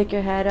 stick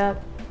your head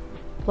up,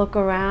 look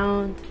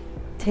around,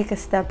 take a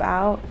step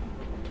out,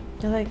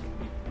 you're like,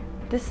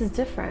 this is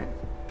different.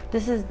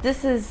 This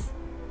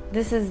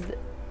is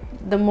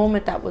the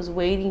moment that was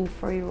waiting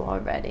for you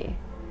already.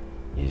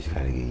 You just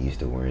gotta get used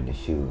to wearing the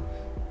shoes.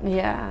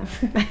 Yeah.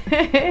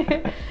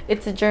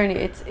 It's a journey.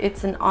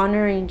 It's an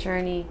honoring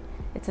journey.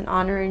 It's an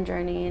honoring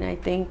journey. And I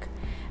think,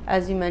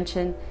 as you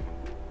mentioned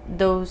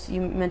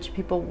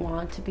people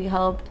want to be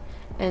helped,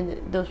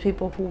 and those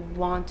people who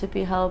want to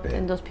be helped,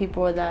 and those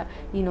people that,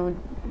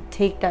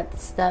 take that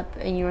step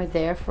and you're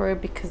there for it,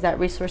 because that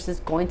resource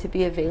is going to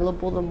be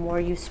available the more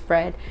you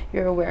spread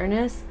your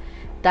awareness.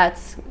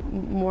 That's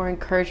more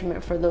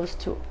encouragement for those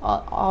to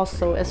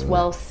also as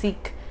well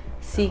seek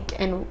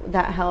and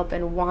that help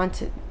and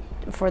want it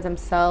for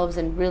themselves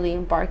and really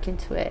embark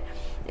into it.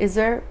 Is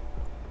there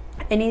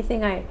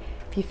anything if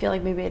you feel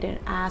like maybe I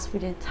didn't ask, we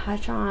didn't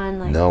touch on?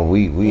 Like, no,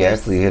 we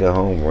actually hit a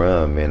home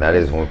run, man. I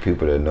just want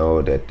people to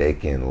know that they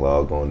can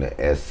log on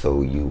to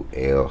SOUL-JAS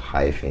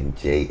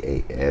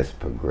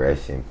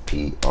progression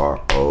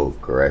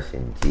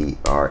progression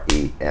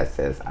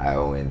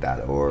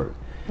GRESSION.org.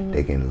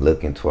 They can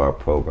look into our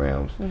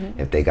programs.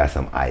 If they got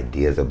some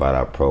ideas about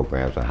our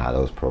programs and how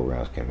those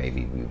programs can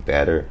maybe be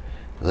better,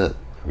 look,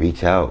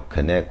 reach out,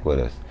 connect with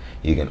us.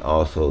 You can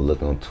also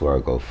look onto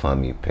our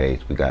GoFundMe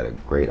page. We got a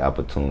great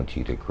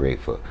opportunity to create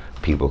for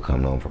people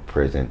coming home from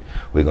prison.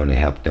 We're going to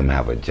help them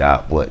have a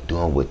job,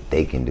 doing what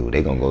they can do.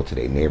 They're going to go to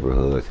their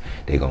neighborhoods.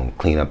 They're going to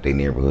clean up their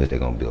neighborhoods. They're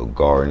going to build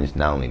gardens.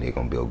 Not only they're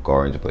going to build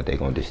gardens, but they're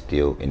going to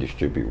distill and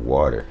distribute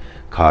water,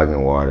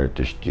 Coggan water,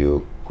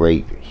 distill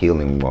great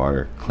healing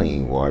water,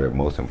 clean water,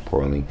 most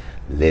importantly,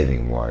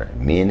 living water.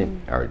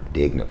 Men are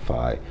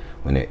dignified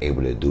when they're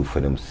able to do for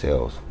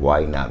themselves.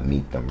 Why not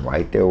meet them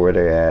right there where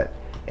they're at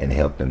and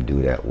help them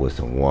do that with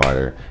some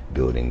water,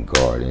 building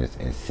gardens,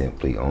 and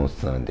simply on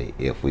Sunday,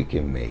 if we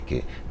can make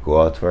it,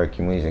 go out to our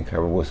communities and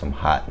cover with some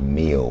hot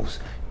meals.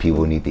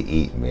 People need to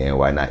eat, man.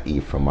 Why not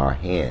eat from our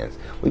hands?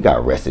 We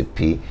got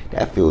recipe.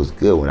 That feels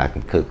good when I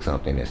can cook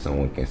something that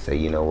someone can say,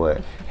 you know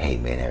what? Hey,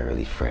 man, that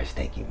really fresh.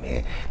 Thank you,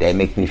 man. That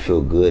makes me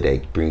feel good.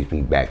 That brings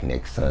me back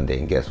next Sunday.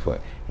 And guess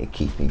what? It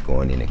keeps me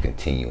going in a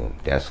continuum.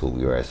 That's who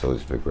we are at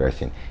Soul's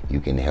Progression.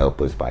 You can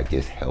help us by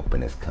just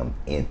helping us come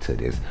into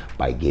this,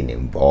 by getting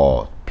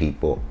involved.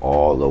 People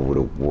all over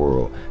the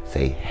world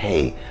say,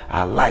 hey,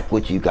 I like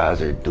what you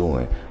guys are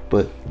doing,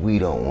 but we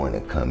don't want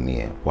to come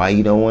in. Why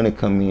you don't want to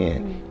come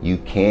in? You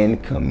can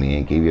come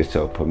in. Give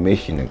yourself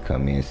permission to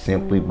come in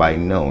simply by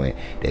knowing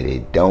that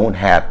it don't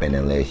happen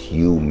unless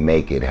you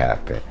make it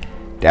happen.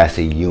 That's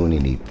a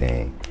unity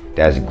thing.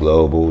 That's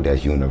global.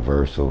 That's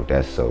universal.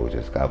 That's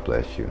soldiers. God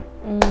bless you.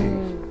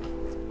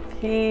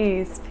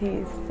 Peace.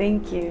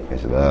 Thank you.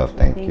 It's love.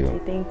 Thank you.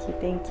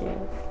 Thank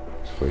you.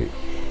 Sweet.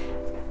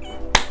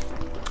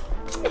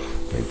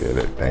 We did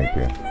it. Thank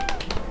you.